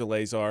 2-hour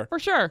delays are? For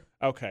sure.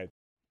 Okay.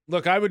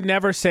 Look, I would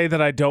never say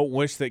that I don't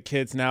wish that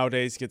kids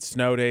nowadays get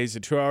snow days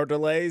and 2-hour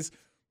delays,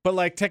 but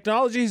like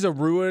technology has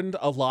ruined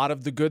a lot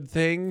of the good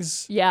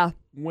things. Yeah.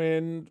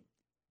 When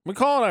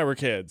McCall and I were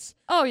kids.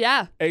 Oh,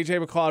 yeah.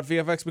 AJ McCall at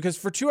VFX, because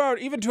for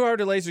 2-hour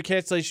delays or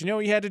cancellation, you know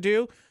what you had to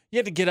do? You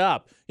had to get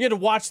up. You had to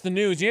watch the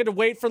news. You had to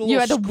wait for the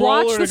little scroller to go by.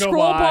 You had to watch the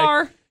scroll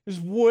bar.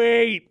 Just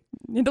wait.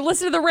 You had to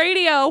listen to the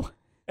radio.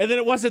 And then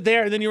it wasn't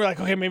there. And then you were like,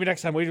 okay, maybe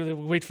next time.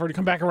 Wait for it to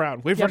come back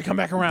around. Wait for it to come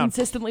back around.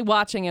 Consistently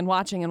watching and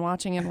watching and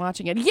watching and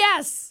watching it.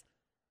 Yes!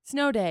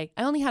 Snow day.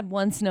 I only had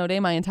one snow day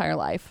my entire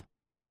life.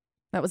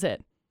 That was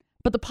it.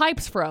 But the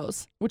pipes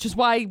froze, which is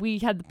why we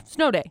had the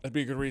snow day. That'd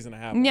be a good reason to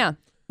have them. Yeah,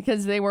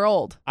 because they were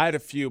old. I had a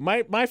few.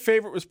 My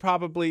favorite was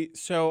probably,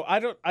 so I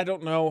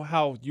don't know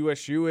how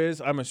USU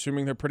is. I'm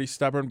assuming they're pretty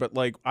stubborn, but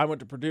like I went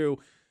to Purdue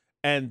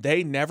and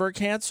they never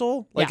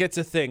cancel. Like it's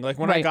a thing. Like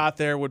when I got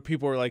there, when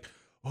people were like,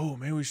 oh,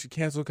 maybe we should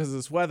cancel because of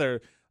this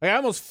weather. Like I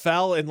almost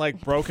fell and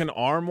like broke an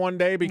arm one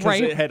day because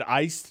it had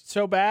iced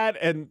so bad.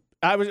 And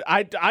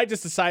I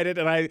just decided,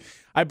 and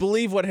I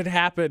believe what had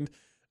happened,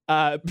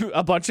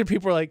 a bunch of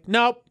people were like,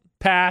 nope,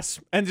 pass,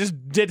 and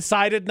just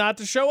decided not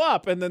to show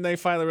up. And then they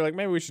finally were like,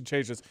 maybe we should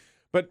change this.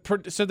 But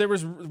so we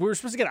were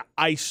supposed to get an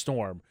ice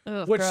storm,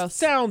 which gross.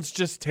 Sounds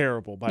just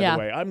terrible, by the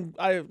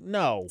way.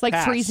 No. It's like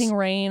pass. Freezing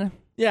rain.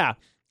 Yeah.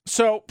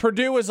 So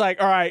Purdue was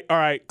like, all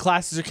right,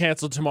 classes are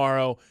canceled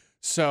tomorrow.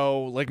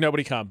 So like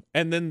nobody come.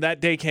 And then that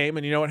day came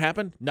and you know what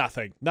happened?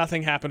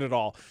 Nothing happened at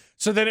all.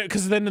 So then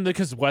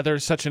because weather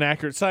is such an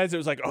accurate science, it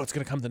was like, oh, it's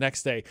going to come the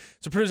next day.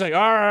 So Purdue's like,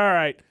 all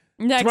right.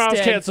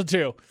 Tomorrow's canceled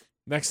too.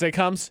 Next day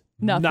comes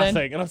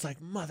nothing. And I was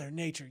like, Mother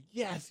Nature,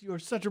 yes, you are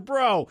such a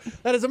bro.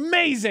 That is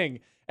amazing.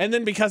 And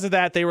then because of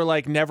that, they were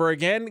like, never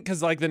again.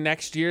 Because like the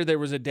next year, there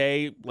was a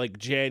day like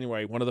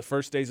January, one of the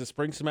first days of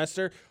spring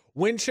semester.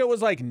 Wind chill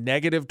was like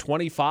negative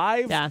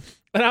 25. Yeah.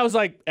 And I was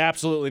like,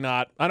 absolutely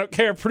not. I don't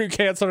care if Purdue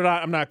canceled or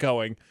not. I'm not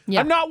going. Yeah.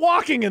 I'm not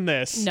walking in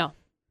this. No.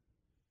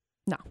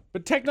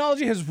 But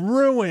technology has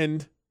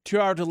ruined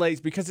 2-hour delays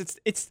because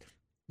it's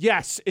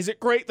yes. Is it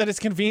great that it's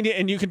convenient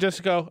and you can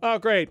just go, oh,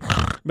 great,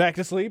 back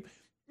to sleep?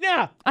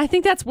 Yeah. I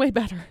think that's way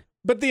better.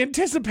 But the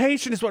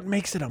anticipation is what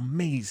makes it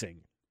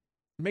amazing.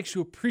 It makes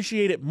you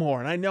appreciate it more.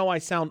 And I know I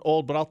sound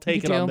old, but I'll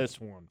take it on this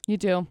one. You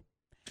do.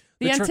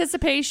 The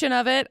anticipation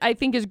of it, I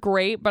think, is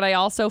great, but I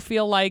also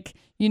feel like,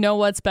 you know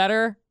what's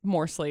better?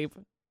 More sleep.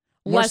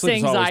 Less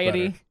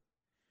anxiety.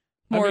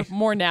 More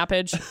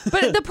nappage.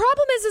 But the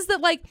problem is that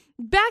like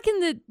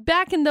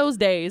back in those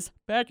days,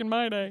 back in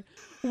my day,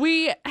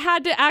 we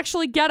had to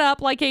actually get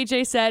up, like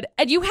AJ said,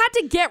 and you had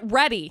to get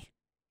ready.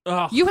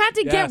 Oh, you had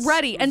to get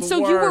ready. And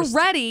so you were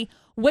ready,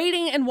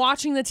 waiting and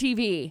watching the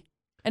TV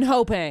and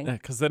hoping.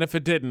 Because then if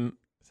it didn't,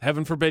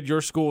 heaven forbid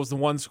your school was the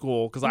one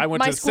school, because I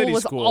went to the city school. My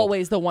school was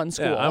always the one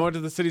school. Yeah, I went to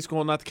the city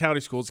school, not the county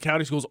schools.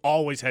 County schools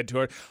always had 2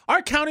 hours.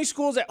 Our county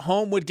schools at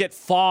home would get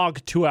fog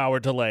 2-hour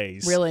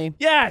delays. Really?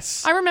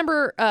 Yes. I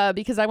remember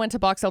because I went to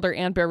Box Elder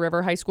and Bear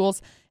River High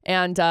Schools,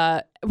 and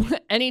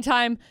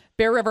anytime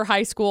Bear River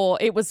High School,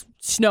 it was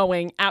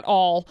snowing at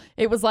all.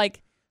 It was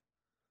like,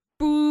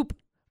 boop.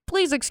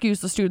 Please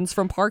excuse the students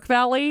from Park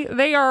Valley.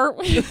 They are...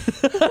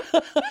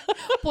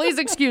 Please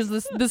excuse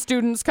the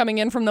students coming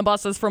in from the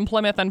buses from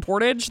Plymouth and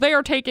Portage. They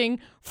are taking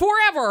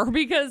forever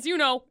because,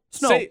 snow.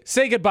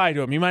 Say goodbye to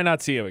them. You might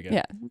not see them again.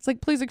 Yeah. It's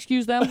like, please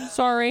excuse them.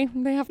 Sorry.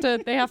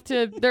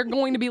 They're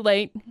going to be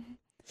late.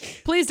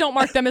 Please don't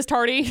mark them as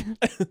tardy.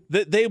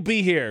 They'll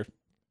be here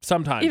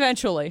sometime.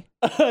 Eventually.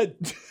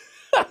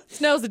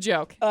 Snow's a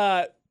joke.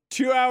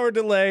 2-hour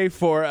delay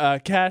for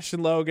Cash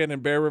and Logan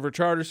and Bear River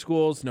Charter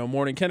Schools. No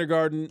morning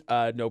kindergarten.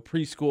 No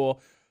preschool.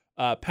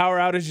 Power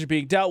outages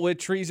being dealt with.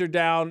 Trees are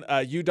down.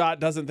 UDOT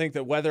doesn't think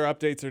that weather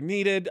updates are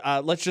needed.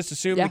 Let's just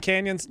assume the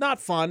canyon's not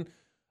fun.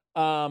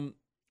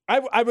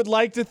 I would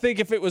like to think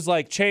if it was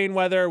like chain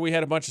weather, we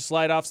had a bunch of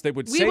slide-offs, they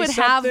would say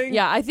something.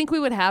 I think we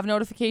would have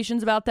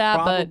notifications about that.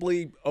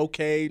 Probably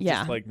okay, Yeah.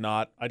 just like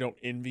not. I don't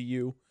envy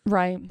you,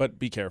 Right. but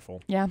be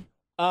careful. Yeah.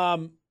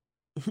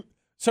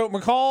 So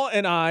McCall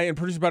and I, and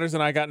Producer Butters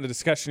and I got into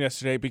discussion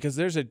yesterday because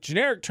there's a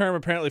generic term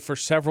apparently for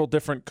several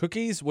different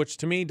cookies, which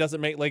to me doesn't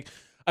make like.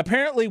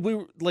 Apparently,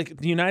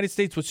 the United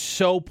States was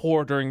so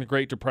poor during the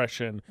Great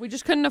Depression. We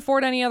just couldn't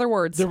afford any other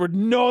words. There were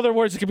no other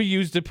words that could be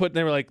used to put, and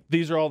they were like,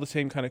 these are all the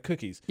same kind of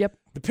cookies. Yep.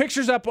 The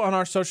picture's up on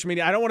our social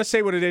media. I don't want to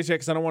say what it is yet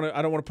because I don't want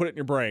to put it in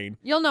your brain.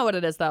 You'll know what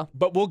it is, though.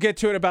 But we'll get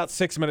to it in about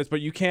 6 minutes.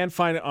 But you can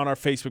find it on our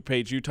Facebook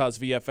page, Utah's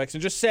VFX,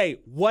 and just say,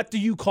 what do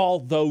you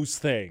call those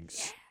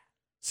things?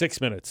 6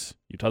 minutes,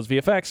 Utah's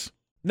VFX.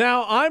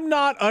 Now, I'm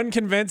not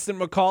unconvinced that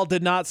McCall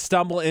did not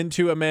stumble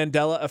into a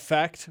Mandela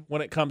effect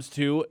when it comes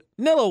to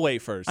Nilla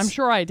Wafers. I'm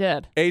sure I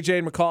did. AJ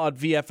and McCall on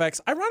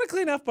VFX.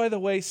 Ironically enough, by the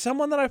way,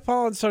 someone that I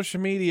follow on social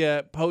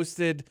media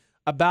posted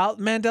about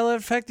Mandela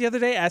effect the other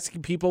day,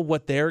 asking people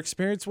what their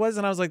experience was,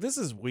 and I was like, this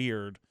is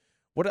weird.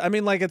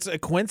 It's a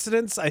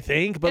coincidence, I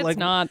think, but It's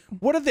not.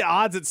 what are the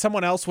odds that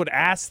someone else would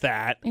ask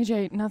that?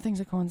 AJ,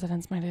 nothing's a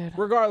coincidence, my dude.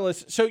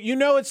 Regardless, so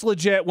it's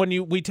legit when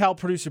we tell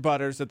Producer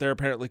Butters that they're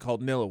apparently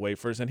called Nilla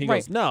Wafers, and he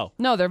goes, no.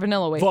 No, they're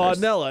vanilla wafers.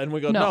 Vanilla, and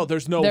we go, no,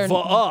 there's no they're-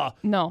 va.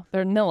 No,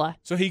 they're Nilla.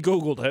 So he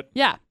Googled it.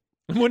 Yeah.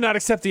 Would not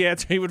accept the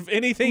answer. He would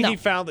anything No. he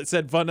found that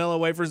said vanilla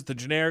wafers, the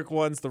generic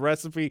ones, the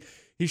recipe,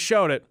 he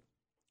showed it.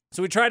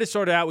 So we tried to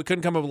sort it out. We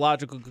couldn't come up with a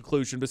logical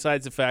conclusion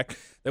besides the fact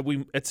that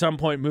we at some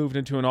point moved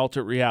into an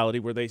alternate reality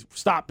where they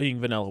stopped being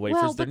vanilla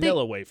wafers. They're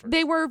Nilla wafers.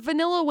 They were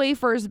vanilla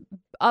wafers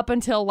up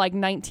until like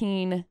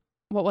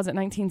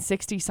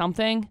 1960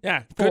 something? Yeah,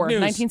 good news.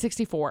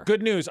 1964.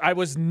 Good news. I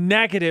was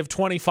negative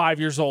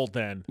 25 years old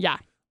then. Yeah.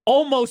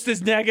 Almost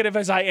as negative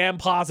as I am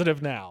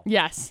positive now.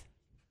 Yes.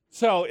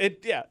 So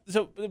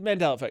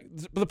Mandela effect.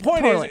 But the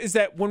point is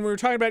that when we were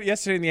talking about it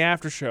yesterday in the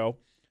after show,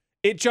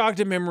 it jogged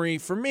a memory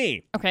for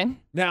me. Okay.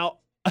 Now,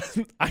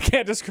 I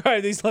can't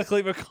describe these.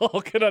 Luckily,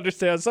 McCall can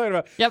understand what I'm talking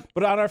about. Yep.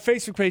 But on our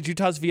Facebook page,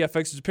 Utah's VFX,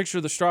 there's a picture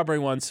of the strawberry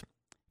ones.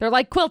 They're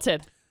like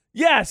quilted.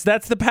 Yes,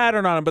 that's the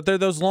pattern on them. But they're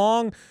those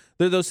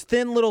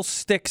thin little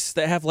sticks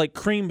that have like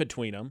cream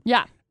between them.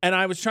 Yeah. And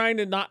I was trying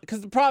to not,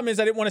 because the problem is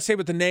I didn't want to say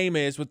what the name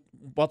is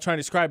while trying to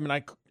describe them,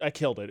 and I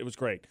killed it. It was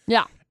great.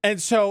 Yeah. And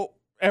so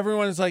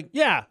everyone is like,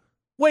 yeah,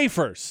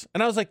 wafers.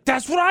 And I was like,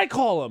 that's what I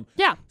call them.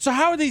 Yeah. So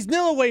how are these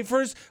Nilla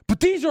wafers,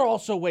 but these are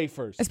also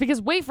wafers? It's because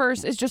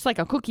wafers is just like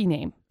a cookie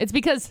name. It's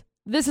because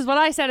this is what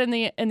I said in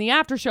the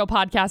after show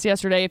podcast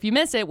yesterday. If you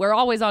miss it, we're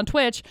always on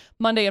Twitch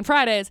Monday and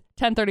Fridays,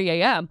 10:30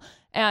 a.m.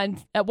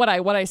 And what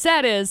I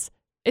said is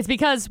it's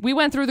because we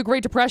went through the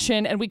Great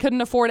Depression and we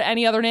couldn't afford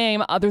any other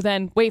name other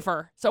than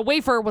wafer. So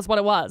wafer was what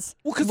it was.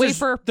 Well, 'cause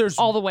wafer there's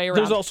all the way around.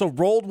 There's also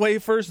rolled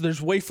wafers.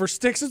 There's wafer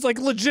sticks. It's like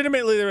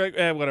legitimately, they're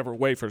like, whatever,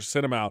 wafers,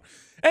 send them out.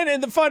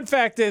 And the fun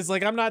fact is,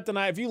 like, I'm not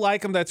denying, if you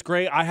like them, that's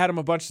great. I had them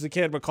a bunch as a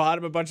kid. McCall had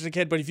them a bunch as a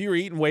kid. But if you were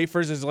eating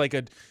wafers as like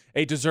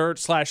a dessert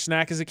 /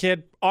 snack as a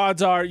kid,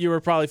 odds are you were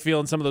probably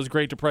feeling some of those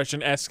Great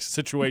Depression-esque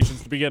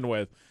situations to begin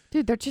with.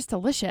 Dude, they're just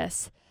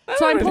delicious.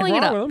 So I'm pulling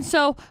it up.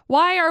 So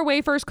why are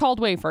wafers called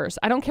wafers?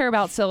 I don't care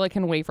about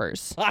silicon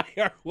wafers. Why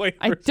are wafers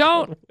I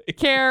don't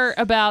care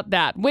about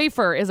that.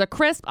 Wafer is a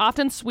crisp,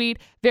 often sweet,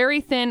 very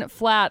thin,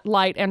 flat,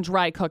 light, and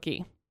dry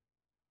cookie.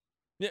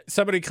 Yeah,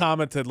 somebody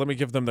commented, let me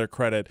give them their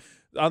credit,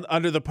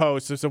 under the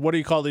post. They said, what do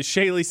you call these?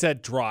 Shaylee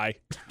said dry.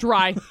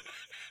 Dry.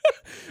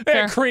 They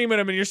had cream in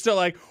them, and you're still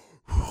like,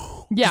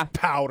 yeah,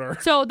 powder.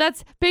 So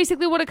that's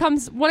basically what it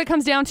comes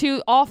down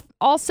to.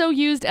 Also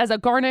used as a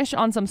garnish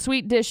on some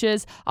sweet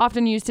dishes,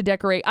 often used to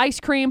decorate ice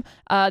cream.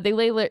 They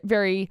lay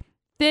very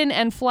thin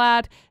and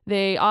flat.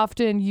 They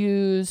often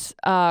use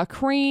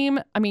cream.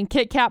 I mean,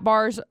 Kit Kat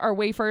bars are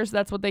wafers.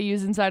 That's what they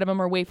use inside of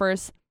them, are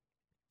wafers.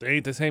 They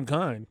ain't the same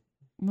kind.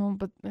 Well,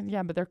 but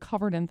they're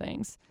covered in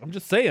things. I'm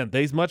just saying,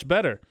 they's much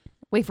better.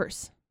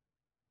 Wafers.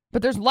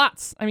 But there's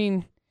lots. I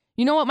mean,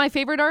 you know what my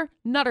favorite are?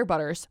 Nutter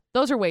Butters.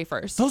 Those are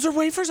wafers. Those are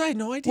wafers? I had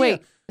no idea.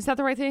 Wait, is that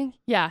the right thing?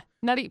 Yeah.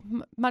 Nutty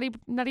Buddies?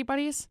 Nutty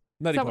Is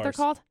that what they're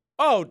called?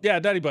 Oh, yeah,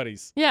 Nutty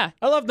Buddies. Yeah.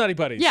 I love Nutty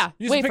Buddies. Yeah,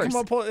 You used to pick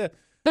wafers. them up, yeah.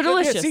 They're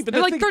delicious. Yeah, see, but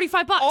they're the like thing-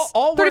 $35.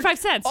 all we're- 35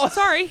 cents.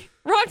 Sorry.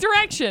 Wrong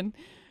direction.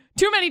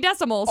 Too many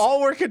decimals.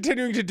 All we're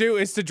continuing to do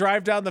is to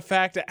drive down the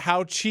fact at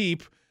how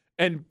cheap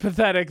and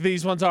pathetic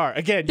these ones are.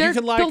 Again, They're you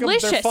can like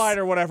delicious. them, they're fine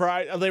or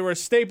whatever. They were a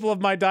staple of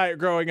my diet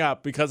growing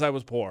up because I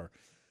was poor.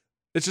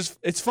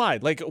 It's fine.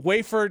 Like,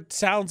 wafer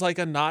sounds like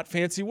a not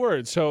fancy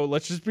word, so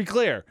let's just be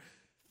clear.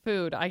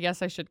 Food. I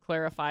guess I should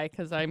clarify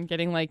because I'm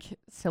getting like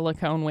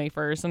silicone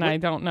wafers and I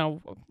don't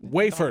know.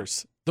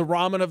 Wafers, the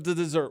ramen of the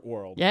dessert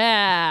world.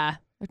 Yeah.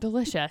 They're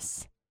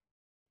delicious.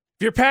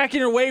 If you're packing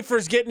your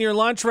wafers, getting your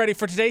lunch ready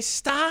for today,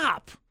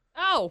 stop.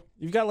 Oh.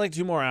 You've got like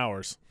 2 more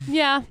hours.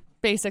 Yeah,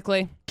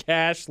 basically.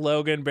 Cash,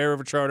 Logan, Bear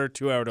River Charter,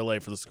 2-hour delay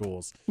for the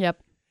schools.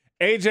 Yep.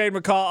 AJ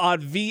McCall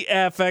on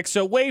VFX.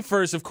 So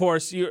wafers, of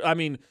course, you're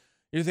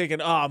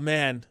thinking, oh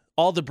man,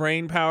 all the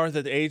brain power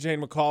that AJ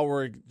and McCall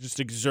were just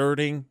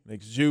exuding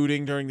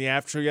during the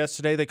after show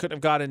yesterday, they couldn't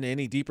have gotten into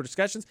any deeper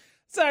discussions.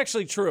 It's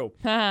actually true.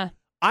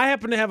 I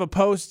happen to have a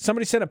post.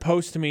 Somebody sent a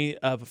post to me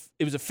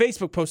it was a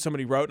Facebook post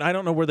somebody wrote, and I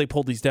don't know where they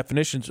pulled these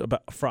definitions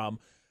from,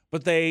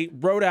 but they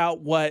wrote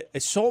out what a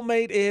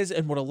soulmate is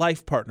and what a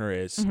life partner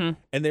is. Mm-hmm.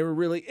 And they were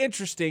really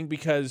interesting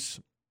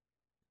because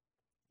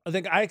I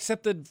think I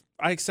accepted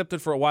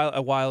for a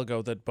while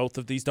ago that both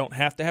of these don't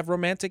have to have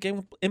romantic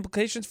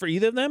implications for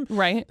either of them.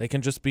 Right. They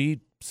can just be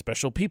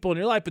special people in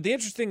your life. But the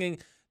interesting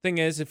thing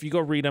is, if you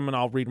go read them, and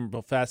I'll read them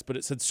real fast, but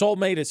it said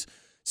soulmate is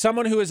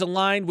someone who is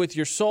aligned with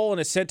your soul and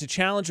is sent to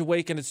challenge,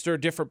 awaken, and stir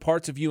different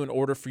parts of you in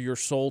order for your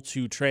soul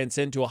to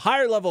transcend to a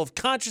higher level of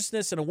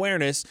consciousness and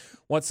awareness.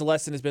 Once the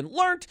lesson has been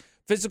learned,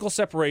 physical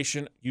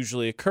separation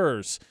usually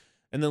occurs.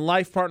 And then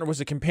life partner was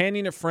a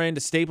companion, a friend,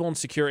 a stable and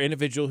secure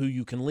individual who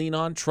you can lean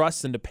on,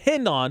 trust, and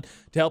depend on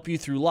to help you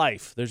through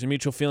life. There's a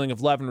mutual feeling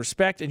of love and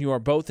respect, and you are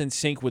both in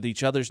sync with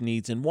each other's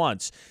needs and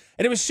wants.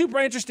 And it was super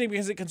interesting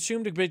because it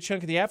consumed a big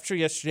chunk of the after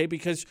yesterday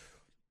because,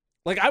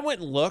 like, I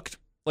went and looked.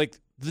 Like,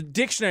 the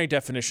dictionary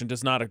definition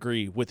does not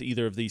agree with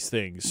either of these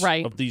things,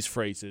 right, of these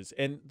phrases.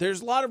 And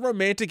there's a lot of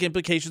romantic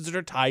implications that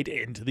are tied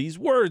into these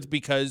words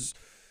because,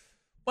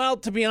 well,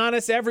 to be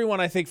honest,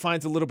 everyone, I think,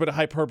 finds a little bit of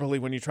hyperbole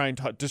when you try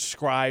and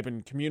describe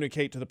and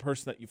communicate to the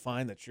person that you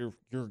find that you're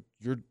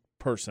your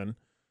person. And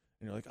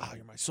you're like, oh,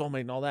 you're my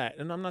soulmate and all that.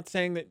 And I'm not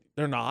saying that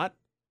they're not,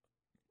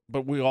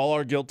 but we all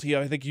are guilty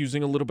of, I think,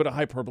 using a little bit of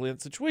hyperbole in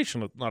the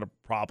situation. It's not a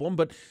problem,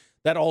 but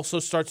that also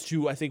starts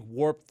to, I think,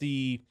 warp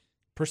the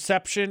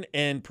perception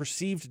and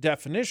perceived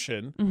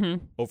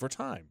definition over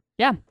time.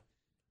 Yeah.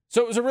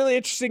 So it was a really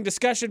interesting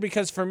discussion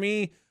because for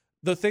me,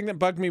 the thing that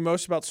bugged me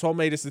most about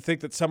soulmate is to think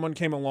that someone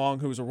came along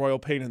who was a royal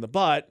pain in the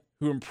butt,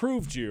 who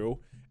improved you,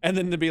 and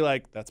then to be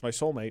like, that's my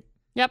soulmate.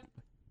 Yep.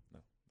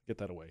 No, get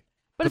that away.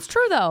 It's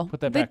true, though.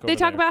 Put that back over They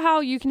talk there. about how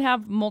you can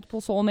have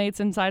multiple soulmates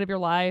inside of your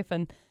life,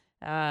 and,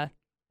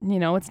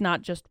 it's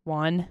not just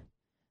one.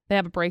 They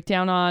have a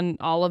breakdown on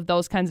all of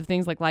those kinds of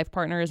things, like life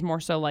partner is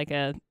more so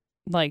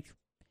like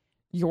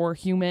your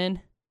human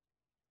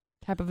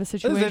type of a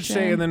situation. That's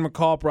interesting. And then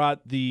McCall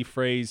brought the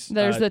phrase.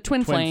 There's the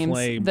twin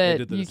flames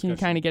that you can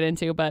kind of get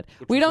into, but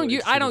we don't.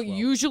 Really I don't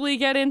usually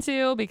get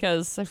into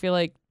because I feel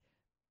like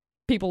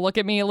people look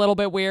at me a little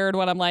bit weird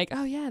when I'm like,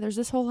 oh yeah, there's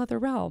this whole other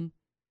realm.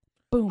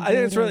 Boom. I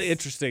think it's really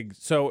interesting.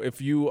 So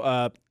if you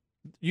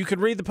can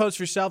read the post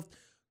for yourself.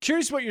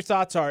 Curious what your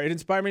thoughts are. It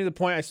inspired me to the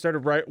point I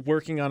started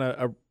working on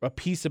a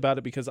piece about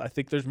it because I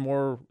think there's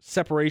more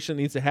separation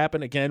that needs to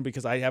happen again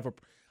because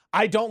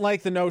I don't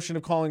like the notion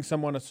of calling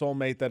someone a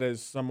soulmate that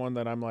is someone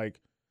that I'm like,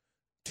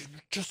 dude,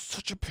 you're just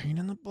such a pain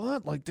in the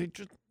butt. Like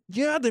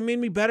they made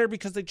me better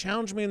because they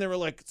challenged me and they were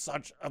like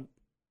such a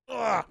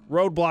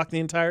roadblock the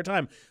entire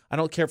time. I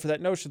don't care for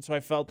that notion, so I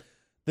felt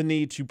the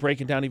need to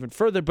break it down even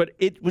further. But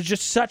it was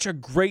just such a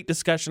great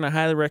discussion. I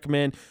highly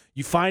recommend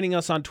you finding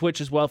us on Twitch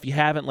as well. If you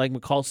haven't, like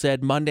McCall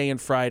said, Monday and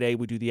Friday,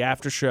 we do the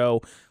after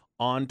show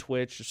on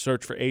Twitch. Just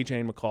search for AJ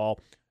and McCall.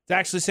 It's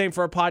actually the same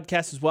for our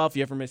podcast as well if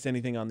you ever miss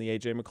anything on the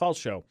AJ McCall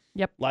show.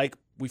 Yep. Like,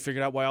 we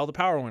figured out why all the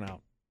power went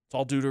out. It's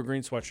all due to a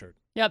green sweatshirt.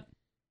 Yep.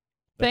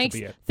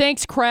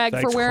 Thanks, Craig,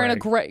 for wearing a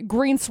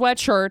green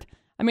sweatshirt.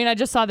 I mean, I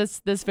just saw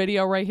this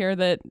video right here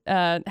that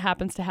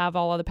happens to have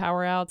all of the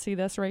power out. See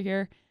this right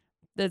here?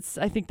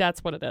 I think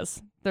that's what it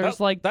is. There's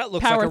that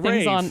looks power like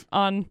a things rave.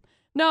 on.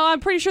 No,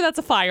 I'm pretty sure that's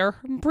a fire.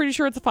 I'm pretty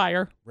sure it's a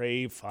fire.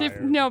 Rave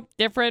fire.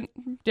 Different.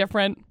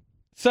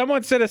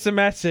 Someone sent us a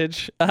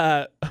message.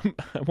 I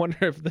wonder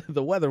if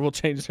the weather will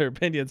change their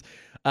opinions.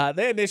 They had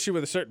an issue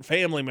with a certain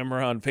family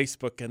member on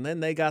Facebook, and then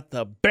they got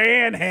the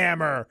ban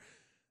hammer.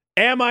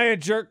 Am I a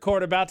jerk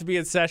court about to be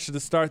in session to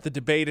start the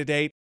debate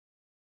date?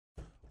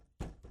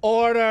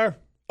 Order.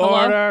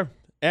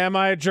 Am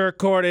I a jerk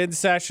court in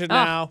session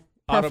now?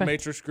 Perfect.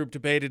 Automatrix Group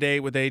debate today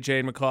with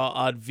AJ and McCall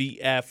on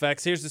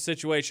VFX. Here's the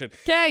situation.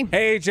 Okay.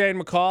 Hey, AJ and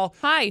McCall.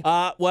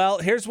 Hi. Well,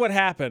 here's what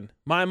happened.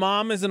 My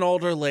mom is an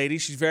older lady.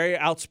 She's very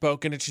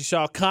outspoken, and she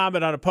saw a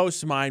comment on a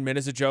post of mine meant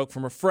as a joke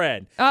from a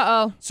friend.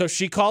 Uh-oh. So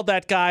she called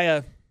that guy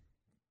a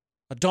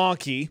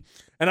donkey.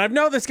 And I've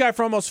known this guy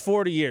for almost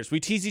 40 years. We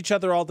tease each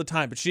other all the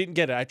time, but she didn't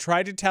get it. I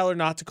tried to tell her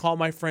not to call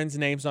my friends'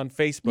 names on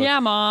Facebook.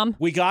 Yeah, Mom.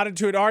 We got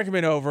into an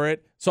argument over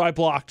it, so I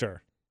blocked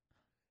her.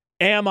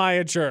 Am I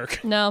a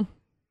jerk? No.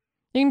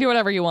 You can do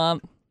whatever you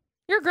want.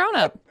 You're a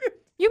grown-up.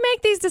 You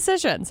make these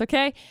decisions,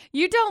 okay?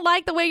 You don't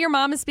like the way your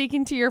mom is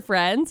speaking to your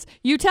friends.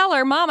 You tell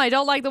her, Mom, I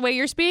don't like the way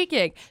you're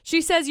speaking.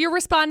 She says you're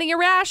responding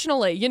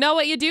irrationally. You know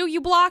what you do?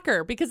 You block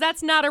her because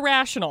that's not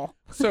irrational.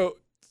 So,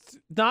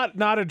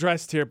 not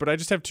addressed here, but I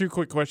just have two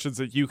quick questions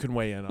that you can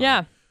weigh in on.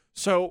 Yeah.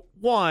 So,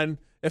 one,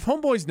 if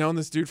Homeboy's known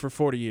this dude for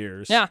 40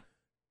 years, yeah,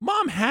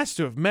 Mom has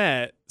to have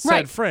met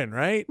said friend,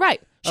 right?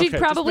 Right. She Okay,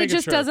 probably just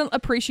just making sure. doesn't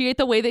appreciate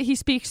the way that he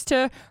speaks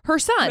to her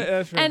son.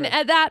 That's right, And right.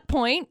 at that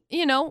point,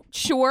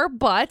 sure,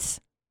 but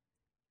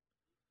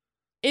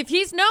if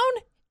he's known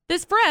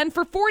this friend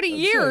for 40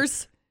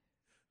 years,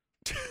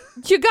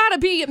 you got to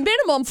be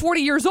minimum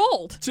 40 years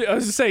old. I was going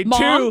to say, Mom?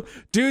 two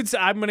dudes,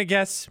 I'm going to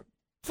guess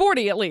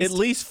 40 at least. at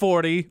least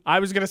 40. I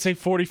was going to say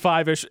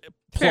 45-ish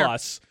Fair.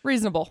 plus.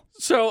 Reasonable.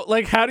 So,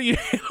 like, how do you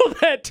handle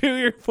that too?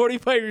 You're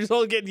 45 years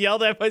old getting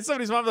yelled at by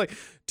somebody's mom. Like,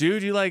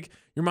 dude,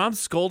 your mom's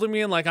scolding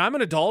me and, like, I'm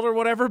an adult or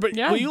whatever, but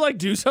Yeah. will you, like,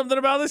 do something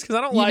about this? Because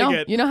I don't like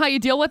it. You know how you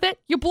deal with it?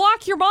 You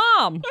block your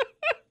mom.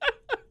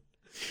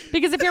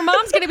 Because if your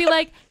mom's going to be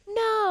like,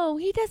 no,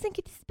 he doesn't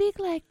get to speak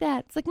like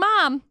that. It's like,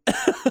 Mom,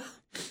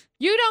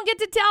 you don't get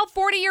to tell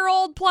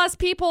 40-year-old plus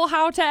people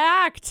how to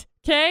act,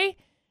 okay?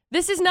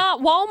 This is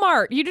not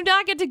Walmart. You do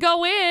not get to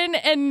go in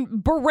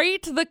and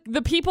berate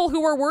the people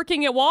who are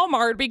working at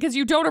Walmart because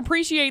you don't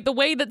appreciate the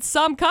way that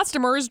some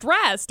customer is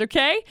dressed,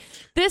 okay?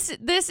 This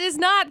is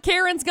not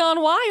Karen's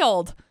Gone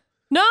Wild.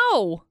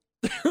 No.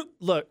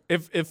 Look,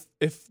 if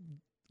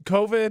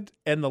COVID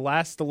and the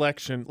last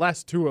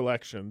two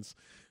elections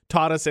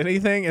taught us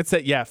anything, it's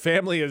that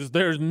family is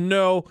there's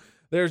no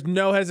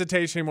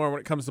hesitation anymore when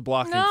it comes to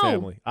blocking No.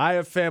 family. I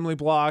have family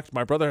blocked.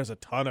 My brother has a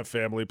ton of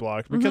family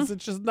blocked because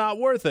it's just not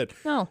worth it.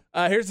 No.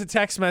 Here's a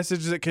text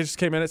message that just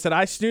came in. It said,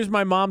 I snooze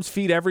my mom's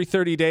feed every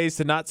 30 days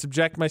to not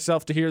subject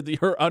myself to hear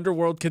her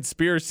underworld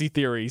conspiracy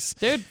theories.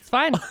 Dude, it's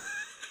fine.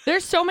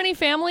 There's so many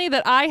family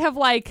that I have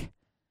not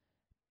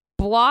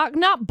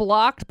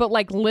blocked, but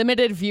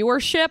limited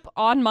viewership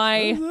on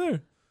my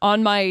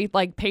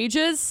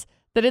pages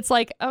that it's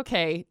like,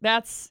 okay,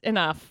 that's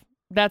enough.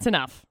 That's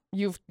enough.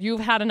 You've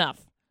had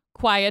enough.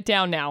 Quiet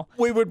down now.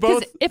 We would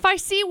both. If I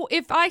see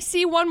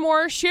one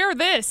more, share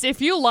this.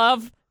 If you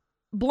love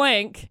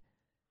blank,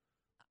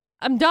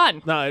 I'm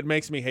done. No, it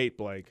makes me hate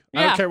Blake. I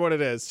Yeah. don't care what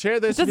it is. Share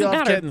this It if you doesn't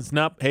love matter. kittens.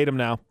 Nope, hate him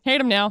now. Hate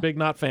him now. Big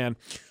not fan.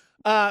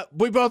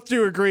 We both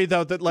do agree,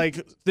 though,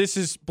 that this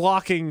is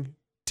blocking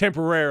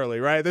temporarily,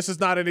 right? This is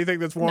not anything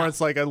that warrants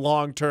a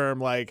long-term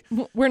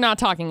We're not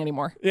talking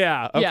anymore.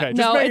 Yeah, okay. Yeah, just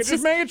no, making, it's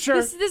just making sure.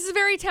 This is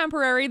very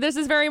temporary. This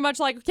is very much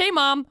like, okay,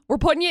 Mom, we're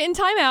putting you in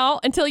timeout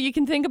until you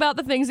can think about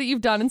the things that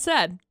you've done and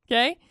said.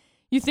 Okay?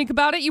 You think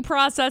about it, you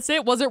process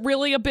it. Was it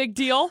really a big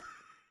deal?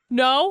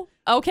 No?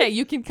 Okay,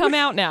 you can come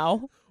out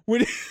now.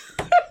 When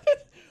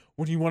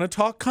you want to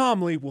talk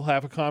calmly, we'll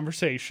have a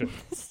conversation.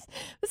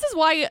 This is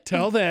why.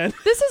 Till then.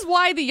 This is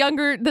why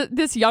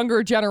this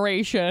younger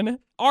generation,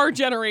 our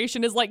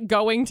generation, is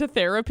going to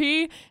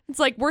therapy. It's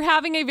like we're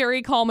having a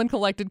very calm and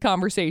collected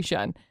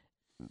conversation.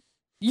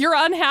 You're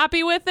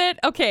unhappy with it?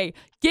 Okay,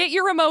 get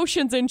your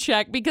emotions in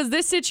check because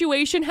this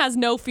situation has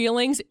no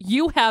feelings.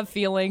 You have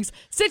feelings.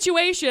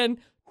 Situation,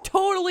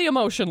 totally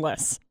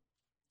emotionless.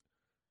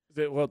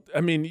 Well,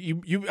 I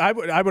mean, I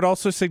would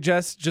also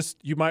suggest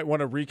you might want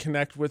to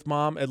reconnect with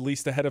Mom at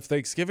least ahead of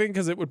Thanksgiving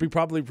because it would be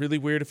probably really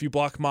weird if you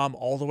block Mom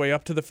all the way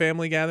up to the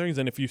family gatherings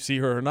and if you see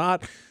her or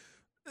not.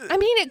 I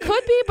mean, it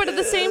could be, but at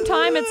the same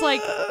time, it's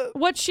like,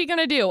 what's she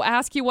gonna do?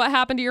 Ask you what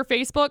happened to your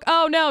Facebook?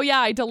 Oh no, yeah,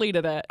 I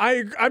deleted it.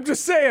 I'm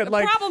just saying,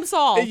 Problem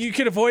solved. You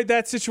can avoid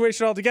that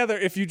situation altogether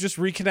if you just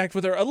reconnect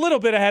with her a little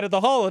bit ahead of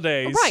the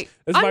holidays. Right.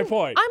 Is my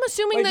point. I'm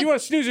assuming that you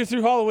want to snooze her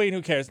through Halloween?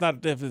 Who cares?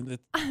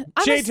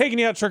 She ain't taking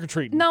you out trick or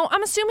treating. No,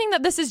 I'm assuming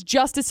that this is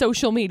just a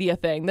social media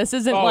thing. This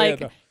isn't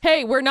No.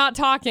 Hey, we're not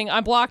talking. I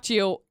blocked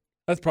you.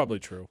 That's probably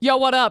true. Yo,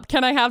 what up?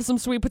 Can I have some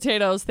sweet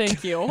potatoes?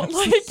 Thank you.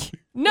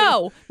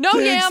 No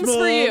Thanks, yams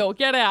for Mom. you.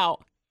 Get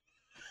out.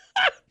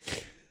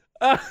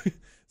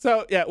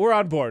 So, yeah, we're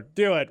on board.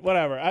 Do it.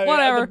 Whatever.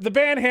 Whatever. The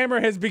band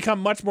hammer has become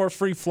much more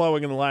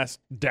free-flowing in the last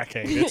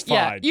decade. It's fine.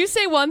 Yeah, you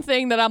say one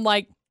thing that I'm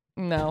like,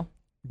 no.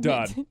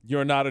 Done.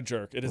 You're not a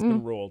jerk. It has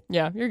been ruled.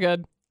 Yeah, you're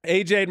good.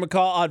 AJ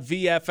McCall on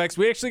VFX.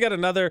 We actually got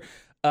another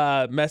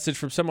message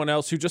from someone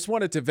else who just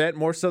wanted to vent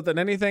more so than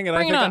anything. And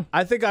Bring it on.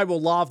 I think I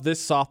will lob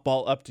this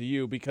softball up to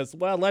you because,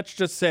 well, let's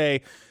just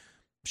say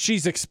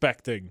she's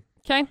expecting.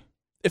 Okay.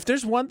 If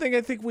there's one thing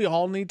I think we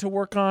all need to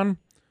work on,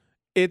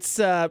 it's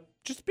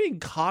just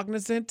being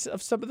cognizant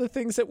of some of the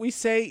things that we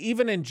say,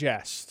 even in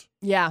jest.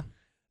 Yeah.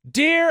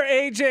 Dear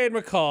AJ and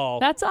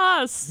McCall. That's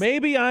us.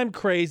 Maybe I'm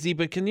crazy,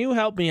 but can you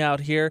help me out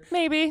here?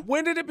 Maybe.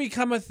 When did it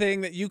become a thing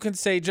that you can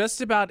say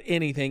just about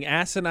anything,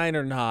 asinine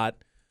or not,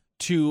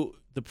 to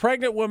the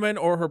pregnant woman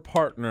or her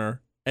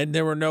partner, and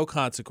there were no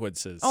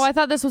consequences? Oh, I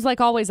thought this was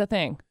always a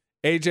thing.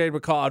 AJ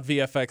McCall on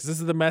VFX.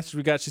 This is the message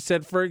we got. She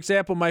said, for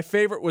example, my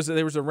favorite was that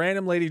there was a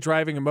random lady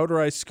driving a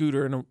motorized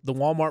scooter in the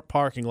Walmart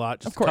parking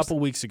lot just a couple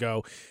weeks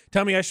ago.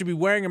 Tell me I should be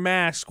wearing a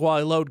mask while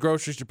I load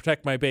groceries to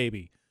protect my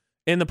baby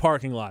in the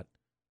parking lot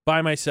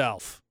by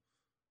myself.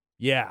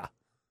 Yeah.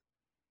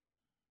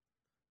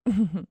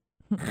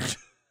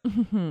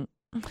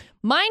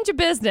 Mind your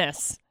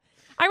business.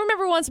 I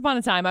remember once upon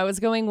a time I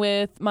was going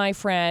with my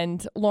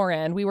friend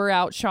Lauren. We were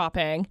out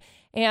shopping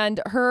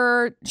and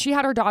she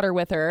had her daughter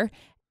with her.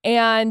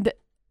 And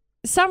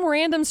some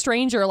random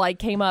stranger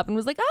came up and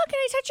was like, oh, can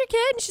I touch your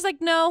kid? And she's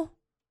like, no.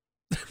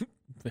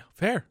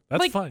 Fair.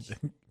 That's fine.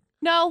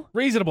 No.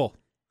 Reasonable.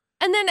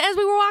 And then as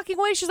we were walking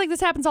away, she's like,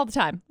 this happens all the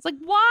time. It's like,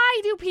 why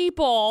do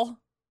people...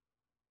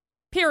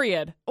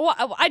 Period.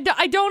 I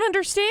don't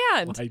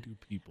understand. Why do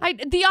people?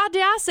 The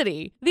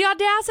audacity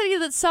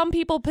that some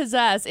people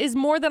possess is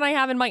more than I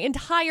have in my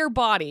entire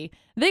body.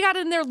 They got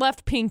in their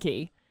left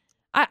pinky.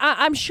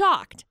 I'm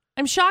shocked.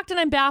 I'm shocked and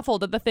I'm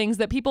baffled at the things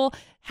that people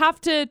have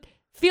to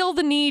feel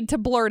the need to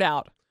blurt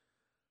out.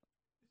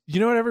 You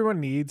know what everyone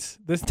needs?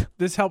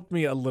 This helped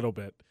me a little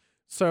bit.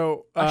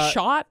 So A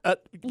shot,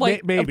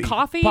 maybe of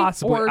coffee,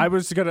 possibly. or I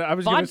was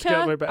gonna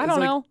scale it back. I don't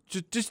know.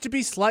 Just to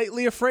be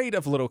slightly afraid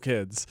of little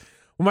kids.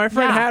 When my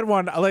friend had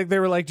one, like they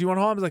were like, "Do you want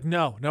to hold?" I was like,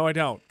 "No, I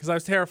don't," because I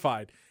was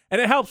terrified.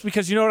 And it helps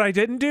because you know what I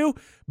didn't do?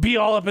 Be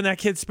all up in that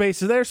kid's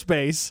space or their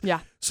space. Yeah.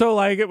 So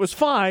like it was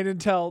fine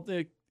until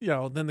then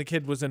the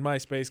kid was in my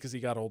space because he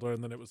got older,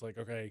 and then it was like,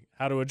 okay,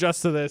 how to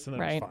adjust to this, and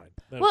then it was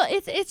fine. Well,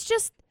 it's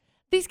just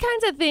these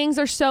kinds of things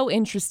are so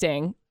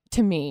interesting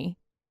to me.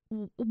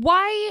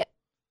 Why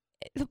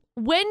do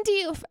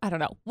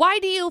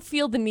you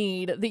feel the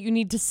need that you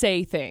need to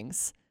say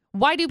things?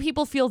 Why do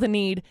people feel the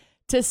need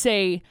to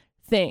say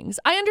things?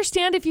 I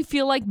understand if you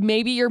feel like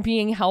maybe you're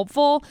being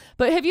helpful,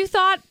 but have you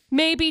thought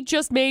maybe,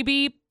 just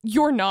maybe,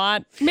 you're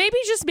not? Maybe,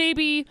 just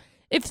maybe,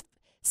 if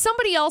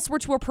somebody else were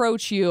to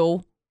approach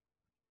you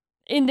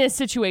in this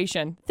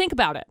situation, think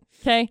about it,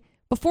 okay?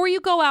 Before you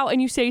go out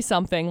and you say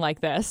something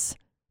like this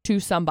to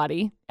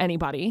somebody,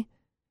 anybody,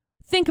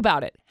 think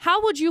about it.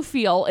 How would you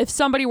feel if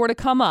somebody were to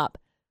come up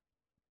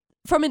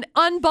from an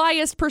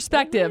unbiased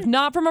perspective,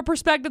 not from a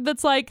perspective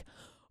that's like,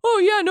 oh,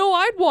 yeah, no,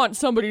 I'd want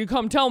somebody to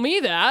come tell me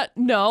that.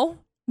 No.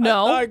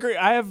 I agree.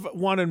 I have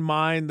one in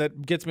mind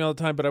that gets me all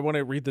the time, but I want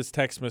to read this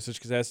text message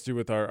because it has to do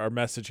with our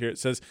message here. It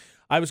says,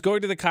 I was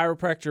going to the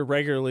chiropractor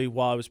regularly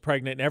while I was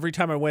pregnant, and every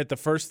time I went, the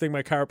first thing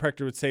my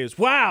chiropractor would say is,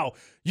 wow,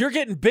 you're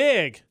getting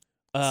big.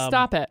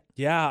 Stop it.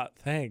 Yeah,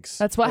 thanks.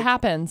 That's what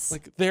happens.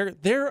 Like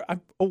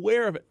I'm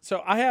aware of it.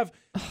 So I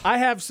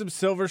have some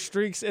silver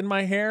streaks in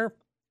my hair.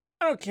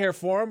 I don't care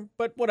for them,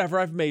 but whatever.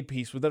 I've made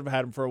peace with it. I've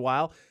had them for a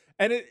while.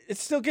 And it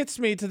still gets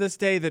me to this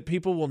day that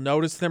people will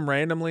notice them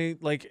randomly.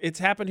 Like, it's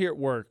happened here at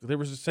work. There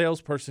was a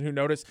salesperson who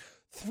noticed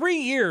 3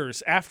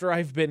 years after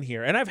I've been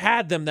here. And I've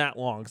had them that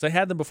long because I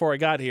had them before I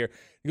got here.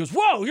 He goes,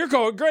 whoa, you're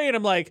going great. And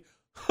I'm like,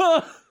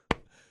 huh,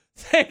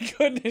 thank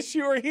goodness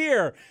you were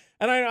here.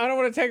 And I don't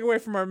want to take away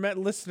from our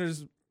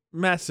listeners'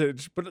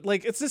 message, but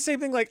like, it's the same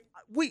thing. Like,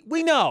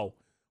 we know.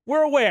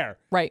 We're aware.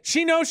 Right.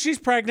 She knows she's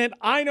pregnant.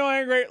 I know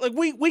I'm great. Like,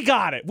 we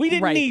got it. We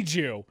didn't need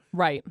you.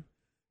 Right.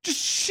 Just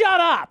shut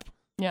up.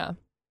 Yeah.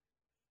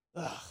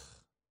 Ugh.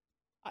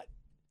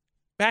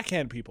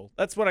 Backhand people.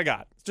 That's what I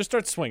got. Just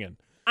start swinging.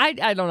 I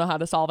don't know how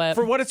to solve it.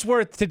 For what it's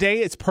worth, today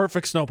it's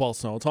perfect snowball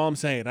snow. That's all I'm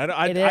saying.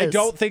 I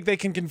don't think they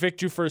can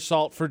convict you for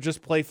assault for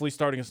just playfully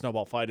starting a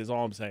snowball fight is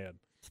all I'm saying.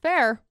 It's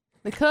fair.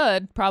 They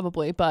could,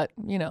 probably, but,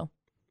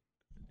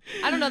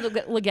 I don't know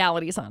the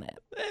legalities on it.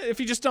 If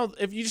you just got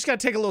to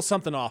take a little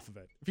something off of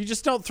it. If you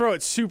just don't throw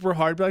it super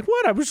hard, be like,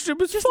 what? It was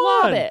just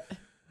fun. Lob it.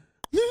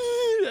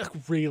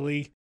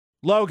 Really?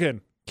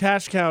 Logan,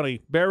 Cache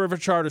County, Bear River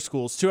Charter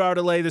Schools, 2-hour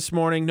delay this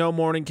morning, no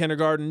morning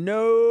kindergarten,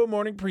 no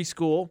morning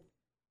preschool.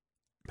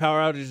 Power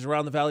outages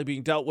around the valley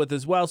being dealt with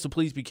as well, so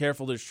please be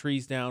careful. There's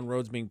trees down,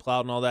 roads being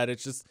plowed and all that.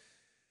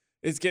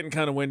 It's getting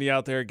kind of windy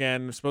out there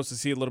again. We're supposed to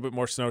see a little bit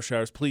more snow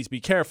showers. Please be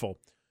careful.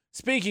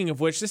 Speaking of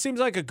which, this seems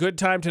like a good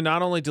time to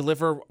not only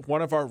deliver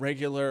one of our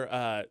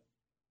regular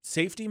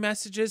safety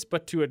messages,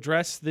 but to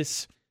address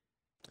this,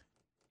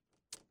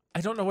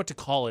 I don't know what to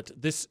call it,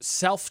 this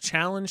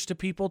self-challenge to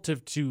people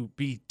to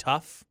be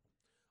tough.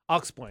 I'll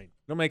explain.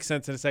 It'll make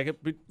sense in a second.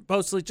 But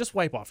mostly, just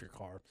wipe off your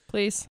car.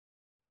 Please.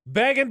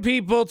 Begging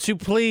people to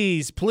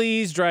please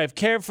drive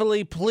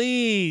carefully.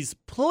 Please.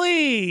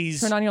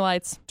 Turn on your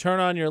lights. Turn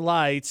on your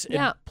lights.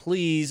 Yeah. And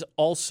please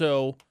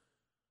also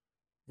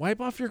wipe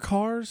off your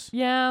cars.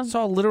 Yeah. I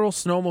saw a literal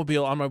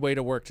snowmobile on my way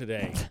to work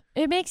today.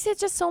 It makes it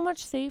just so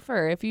much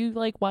safer if you,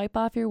 wipe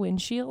off your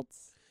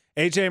windshields.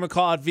 AJ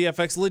McCall at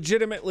VFX,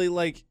 legitimately,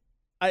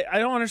 I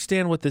don't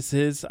understand what this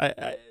is.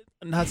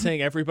 I'm not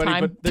saying everybody,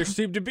 but there just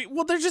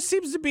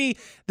seems to be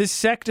this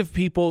sect of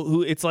people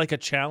who it's like a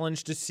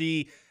challenge to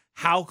see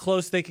how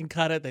close they can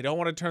cut it. They don't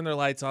want to turn their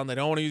lights on. They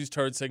don't want to use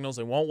turn signals.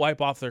 They won't wipe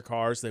off their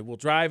cars. They will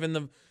drive in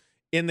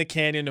the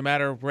canyon no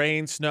matter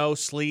rain, snow,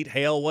 sleet,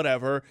 hail,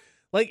 whatever.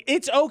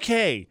 It's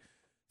okay.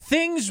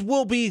 Things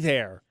will be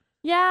there.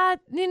 Yeah,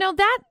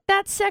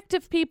 that sect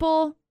of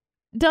people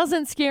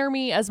doesn't scare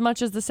me as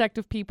much as the sect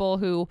of people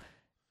who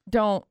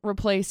don't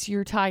replace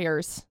your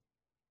tires.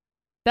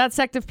 That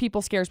sect of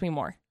people scares me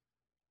more.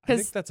 I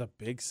think that's a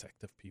big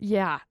sect of people.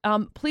 Yeah.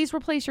 Please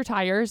replace your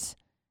tires.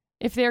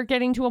 If they're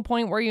getting to a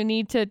point where you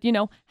need to,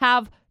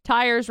 have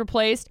tires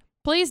replaced,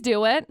 please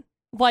do it.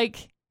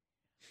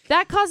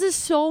 That causes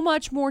so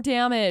much more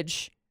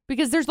damage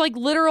because there's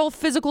literal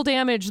physical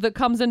damage that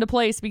comes into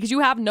place because you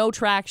have no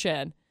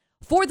traction.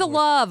 For the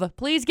love,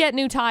 please get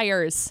new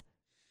tires.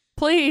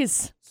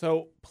 Please.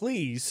 So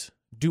please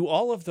do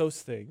all of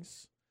those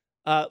things.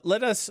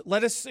 Let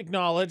us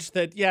acknowledge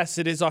that, yes,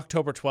 it is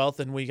October 12th,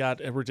 and we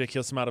got a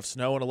ridiculous amount of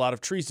snow and a lot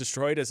of trees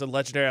destroyed, as a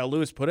legendary Al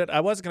Lewis put it.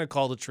 I was going to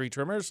call the tree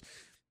trimmers.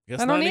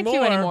 Guess I not don't need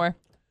you anymore.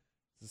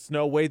 The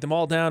snow weighed them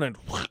all down, and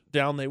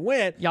down they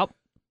went. Yep.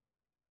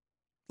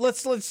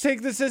 Let's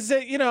take this as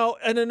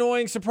an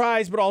annoying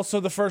surprise, but also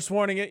the first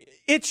warning.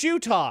 It's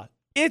Utah.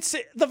 It's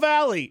the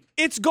Valley.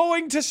 It's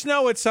going to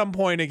snow at some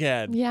point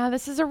again. Yeah,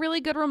 this is a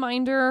really good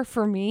reminder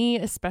for me,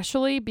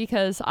 especially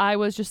because I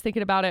was just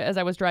thinking about it as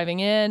I was driving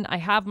in. I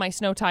have my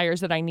snow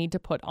tires that I need to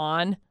put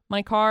on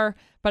my car,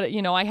 but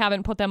I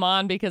haven't put them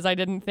on because I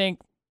didn't think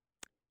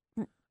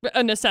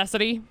a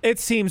necessity. It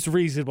seems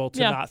reasonable to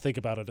not think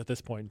about it at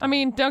this point. I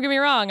mean, don't get me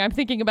wrong. I'm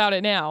thinking about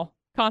it now,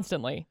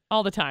 constantly,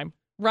 all the time,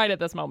 right at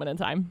this moment in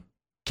time.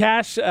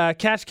 Cache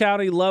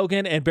County,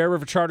 Logan, and Bear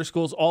River Charter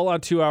Schools all on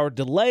 2-hour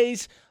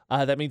delays.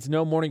 That means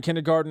no morning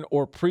kindergarten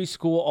or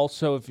preschool.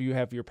 Also, if you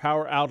have your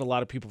power out, a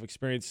lot of people have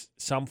experienced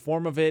some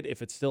form of it.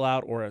 If it's still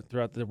out or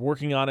throughout, they're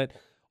working on it.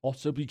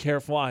 Also, be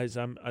careful. As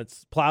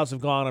plows have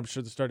gone, I'm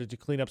sure they started to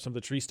clean up some of the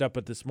tree stuff.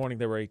 But this morning,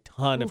 there were a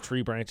ton of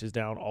tree branches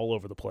down all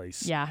over the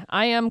place. Yeah,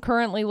 I am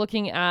currently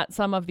looking at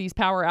some of these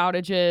power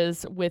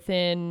outages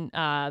within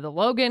the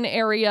Logan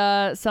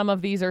area. Some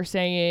of these are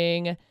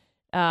saying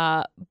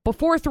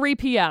before 3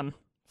 p.m.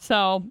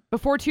 So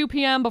before 2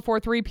 p.m., before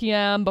 3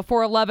 p.m.,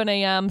 before 11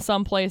 a.m.,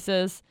 some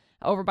places.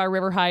 Over by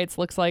River Heights,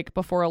 looks like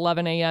before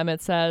 11 a.m.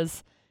 it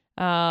says.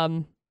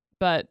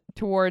 But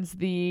towards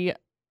the,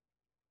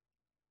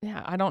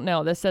 I don't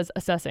know. This says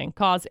assessing,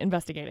 cause,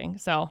 investigating.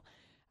 So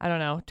I don't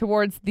know.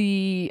 Towards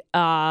the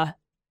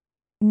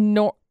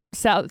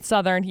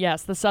southern,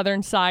 yes, the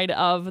southern side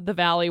of the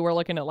valley, we're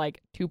looking at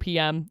like 2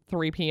 p.m.,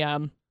 3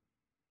 p.m.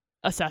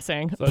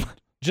 assessing. So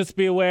just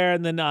be aware.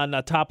 And then on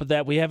top of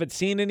that, we haven't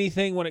seen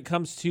anything when it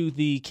comes to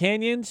the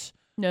canyons.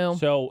 No.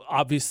 So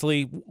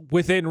obviously,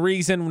 within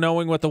reason,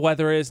 knowing what the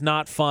weather is,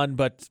 not fun,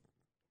 but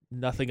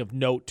nothing of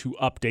note to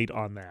update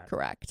on that.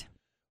 Correct.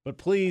 But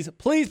please,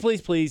 please,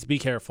 please, please be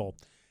careful.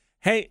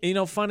 Hey,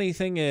 funny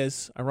thing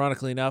is,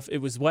 ironically enough, it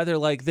was weather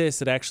like this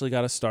that actually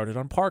got us started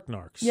on park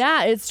narcs.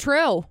 Yeah, it's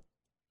true.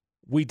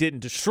 We didn't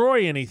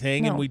destroy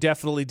anything, and No. we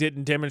definitely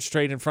didn't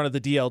demonstrate in front of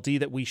the DLD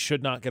that we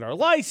should not get our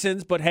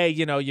license, but hey,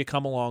 you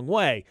come a long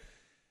way.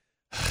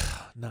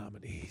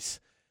 Nominees.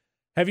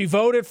 Have you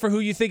voted for who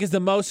you think is the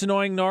most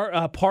annoying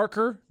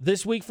parker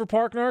this week for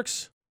Park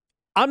Narcs?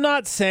 I'm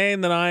not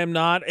saying that I am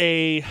not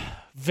a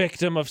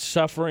victim of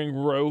suffering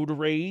road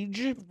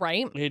rage.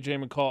 Right.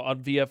 AJ McCall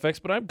on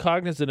VFX, but I'm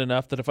cognizant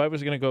enough that if I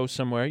was going to go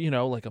somewhere,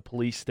 like a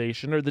police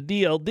station or the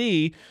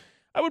DLD,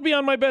 I would be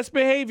on my best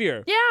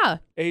behavior. Yeah.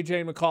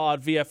 AJ McCall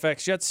on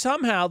VFX. Yet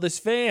somehow this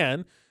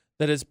fan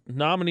that is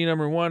nominee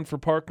number 1 for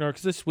Park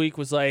Narcs this week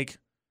was like,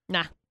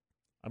 Nah.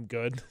 I'm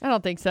good. I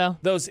don't think so.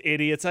 Those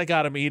idiots, I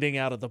got them eating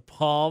out of the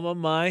palm of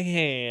my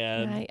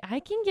hand. I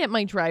can get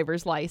my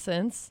driver's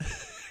license.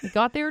 They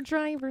got their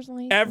driver's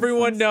license.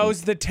 Everyone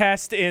knows the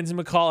test ends,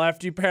 McCall,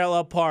 after you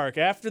parallel park.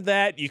 After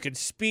that, you can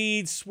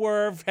speed,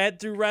 swerve, head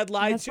through red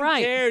lights. That's Who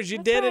right. cares? You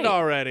That's did right. it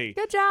already.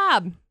 Good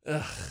job.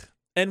 Ugh.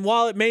 And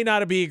while it may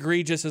not be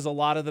egregious as a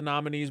lot of the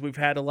nominees we've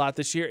had a lot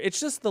this year, it's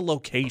just the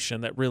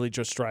location that really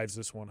just drives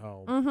this one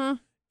home. Mm-hmm.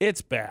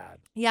 It's bad.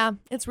 Yeah,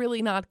 it's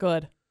really not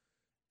good.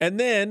 And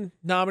then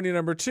nominee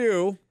number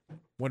 2,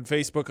 when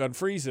Facebook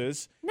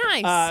unfreezes,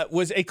 Nice.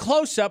 was a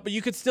close-up, but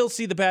you could still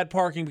see the bad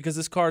parking because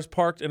this car is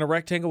parked in a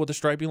rectangle with the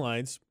stripy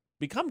lines.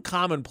 Become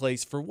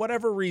commonplace for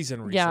whatever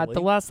reason recently. Yeah,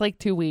 the last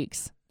 2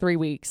 weeks, 3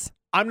 weeks.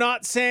 I'm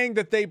not saying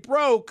that they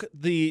broke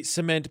the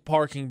cement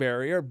parking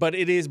barrier, but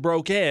it is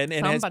broken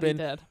and has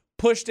been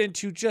pushed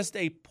into just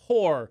a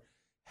poor,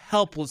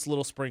 helpless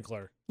little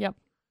sprinkler. Yep.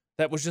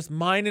 That was just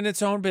minding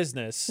its own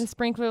business. The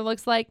sprinkler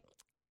looks like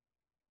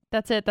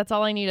that's it. That's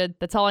all I needed.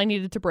 That's all I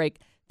needed to break.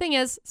 Thing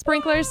is,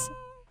 sprinklers,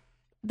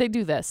 they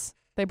do this.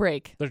 They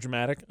break. They're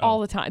dramatic? All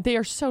the time. They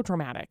are so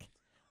dramatic.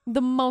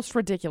 The most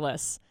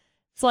ridiculous.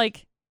 It's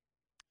like,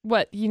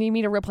 what, you need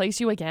me to replace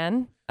you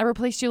again? I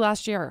replaced you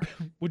last year.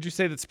 Would you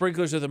say that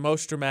sprinklers are the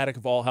most dramatic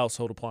of all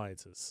household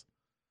appliances?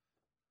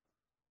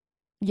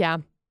 Yeah.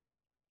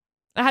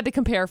 I had to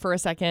compare for a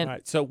second. All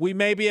right, so we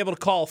may be able to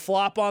call a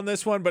flop on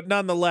this one, but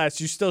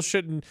nonetheless, you still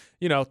shouldn't,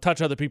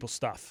 touch other people's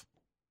stuff.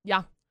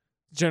 Yeah.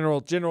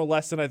 General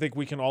lesson I think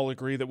we can all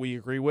agree that we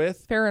agree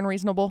with. Fair and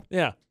reasonable.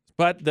 Yeah.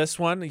 But this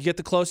one, you get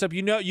the close-up.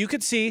 You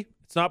could see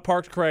it's not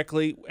parked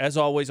correctly. As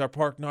always, our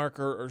park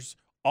narkers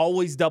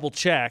always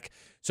double-check.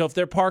 So if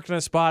they're parked in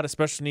a spot, a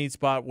special needs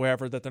spot,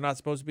 wherever, that they're not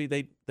supposed to be,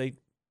 they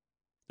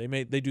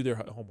do their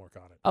homework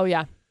on it. Oh,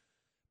 yeah.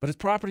 But it's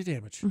property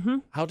damage. Mm-hmm.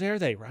 How dare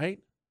they, right?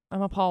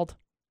 I'm appalled.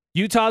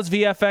 Utah's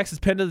VFX is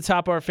pinned to the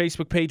top of our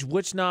Facebook page.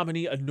 Which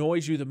nominee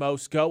annoys you the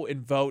most? Go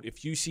and vote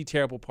if you see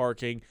terrible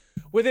parking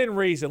within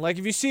reason. Like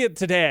if you see it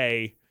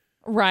today.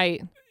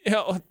 Right.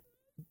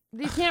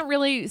 You can't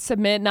really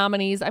submit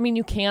nominees. I mean,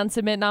 you can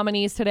submit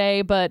nominees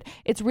today, but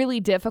it's really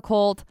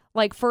difficult.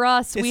 Like for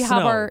us, we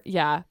have our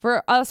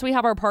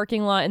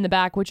parking lot in the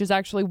back, which is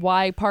actually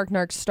why Park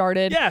Narcs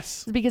started.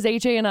 Yes. Because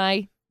AJ and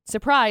I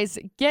surprise,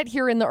 get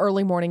here in the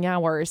early morning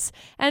hours.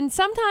 And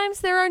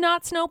sometimes there are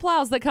not snow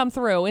plows that come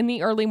through in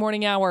the early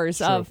morning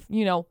hours of,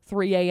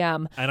 3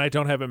 a.m. And I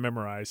don't have it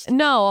memorized.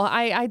 No,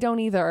 I don't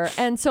either.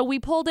 And so we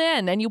pulled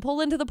in, and you pull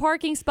into the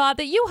parking spot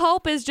that you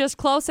hope is just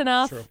close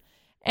enough. True.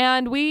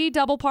 And we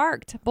double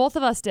parked. Both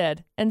of us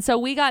did. And so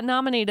we got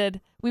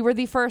nominated. We were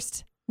the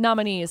first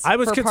nominees I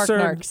was for Park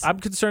concerned. Narcs. I'm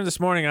concerned this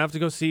morning. I have to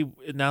go see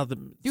now the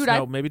Dude,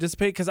 snow maybe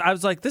dissipate because I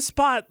was like, this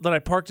spot that I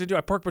parked into,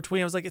 I parked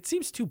between. I was like, it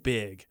seems too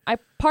big. I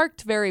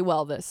parked very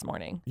well this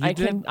morning. You I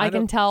did?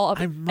 can tell.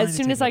 I might As have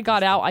soon as taken I up got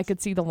two out, spots. I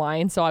could see the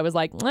line. So I was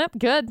like,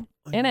 good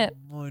in it.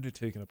 I might have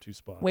taken up 2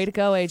 spots. Way to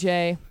go,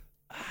 AJ.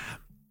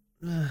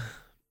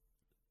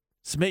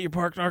 Submit your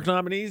Park Narc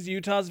nominees,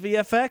 Utah's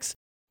VFX.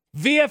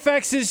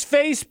 VFX's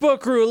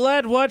Facebook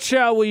roulette. What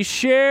shall we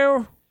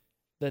share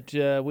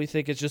that we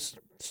think is just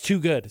it's too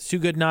good? It's too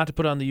good not to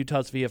put on the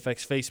Utah's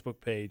VFX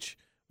Facebook page.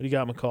 What do you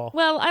got, McCall?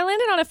 Well, I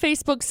landed on a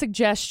Facebook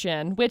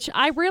suggestion, which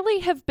I really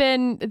have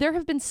been. There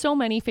have been so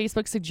many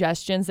Facebook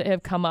suggestions that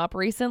have come up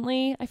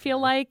recently. I feel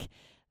like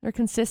they're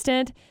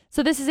consistent.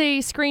 So this is a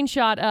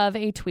screenshot of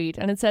a tweet,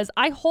 and it says,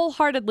 "I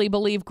wholeheartedly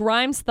believe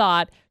Grimes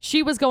thought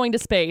she was going to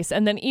space,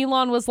 and then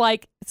Elon was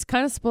like, it's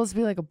kind of supposed to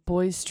be like a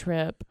boys'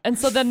 trip, and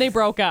so then they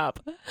broke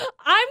up."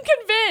 I'm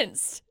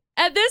convinced.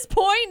 At this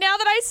point, now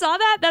that I saw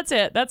that, that's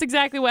it. That's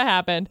exactly what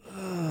happened.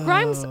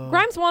 Grimes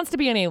wants to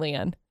be an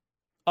alien.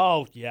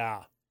 Oh,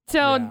 yeah.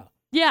 So,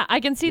 yeah, I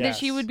can see that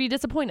she Yes. would be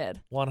disappointed.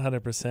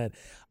 100%.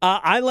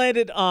 I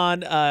landed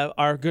on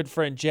our good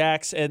friend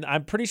Jax, and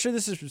I'm pretty sure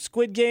this is from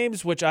Squid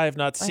Games, which I have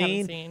not I seen.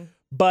 haven't seen.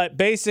 But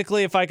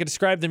basically, if I could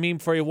describe the meme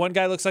for you, one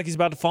guy looks like he's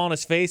about to fall on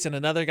his face, and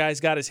another guy's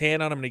got his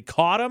hand on him, and he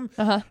caught him.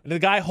 Uh-huh. And the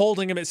guy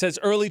holding him, it says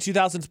early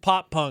 2000s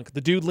pop punk. The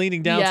dude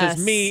leaning down Yes.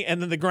 says me,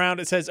 and then the ground,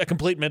 it says a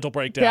complete mental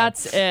breakdown.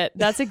 That's it.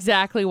 That's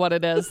exactly what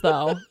it is,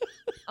 though.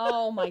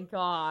 Oh, my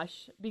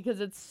gosh. Because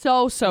it's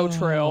so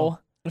true.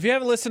 If you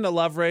haven't listened to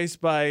Love Race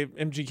by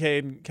MGK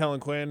and Kellen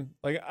Quinn,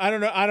 like, I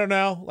don't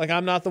know. Like,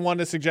 I'm not the one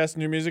to suggest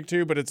new music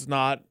to, but it's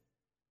not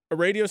a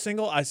radio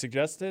single. I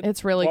suggested.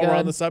 It's really while good. we're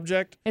on the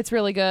subject. It's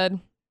really good.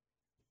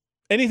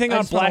 Anything I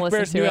on just wanna Black listen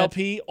Bear's to new it.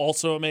 LP,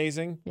 also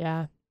amazing.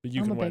 Yeah. But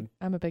you can win.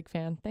 I'm a big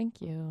fan.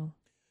 Thank you.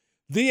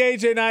 The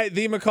AJ Knight,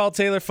 the McCall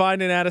Taylor,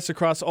 find and add us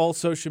across all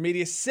social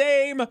media.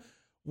 Same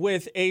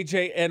with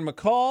AJ and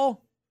McCall.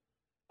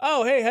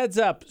 Oh, hey, heads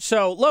up.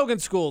 So, Logan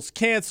Schools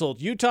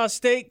canceled. Utah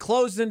State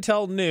closed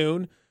until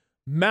noon.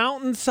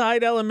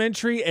 Mountainside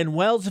Elementary and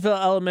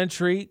Wellsville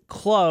Elementary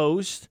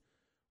closed.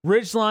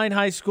 Ridgeline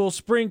High School,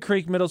 Spring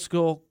Creek Middle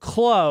School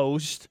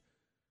closed.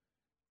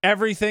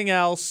 Everything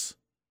else,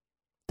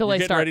 Delay you're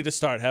getting start. ready to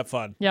start. Have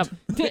fun. Yep.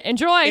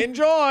 Enjoy.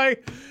 Enjoy.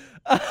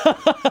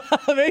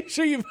 Make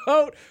sure you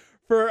vote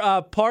for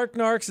Park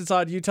Narcs. It's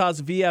on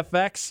Utah's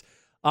VFX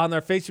on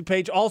their Facebook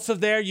page. Also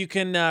there, you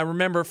can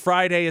remember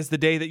Friday is the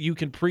day that you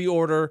can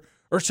pre-order.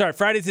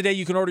 Friday's the day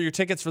you can order your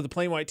tickets for the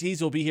Plain White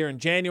Tees. We'll be here in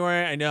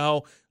January. I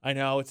know.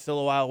 It's still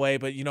a while away,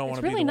 but you don't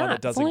want to really be the one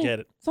not. that doesn't get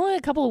it. It's only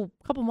a couple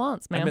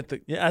months, man.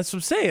 That's what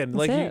I'm saying. That's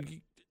like, it.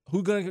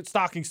 who gonna get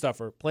stocking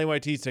stuffer? Plain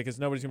White Tees tickets.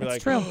 Nobody's gonna be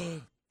It's like,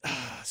 true.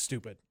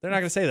 stupid. They're not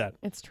gonna say that.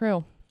 It's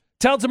true.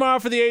 Till tomorrow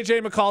for the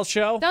AJ McCall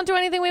Show. Don't do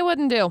anything we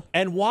wouldn't do.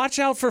 And watch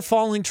out for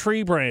falling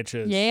tree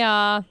branches.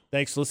 Yeah.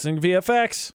 Thanks for listening to VFX.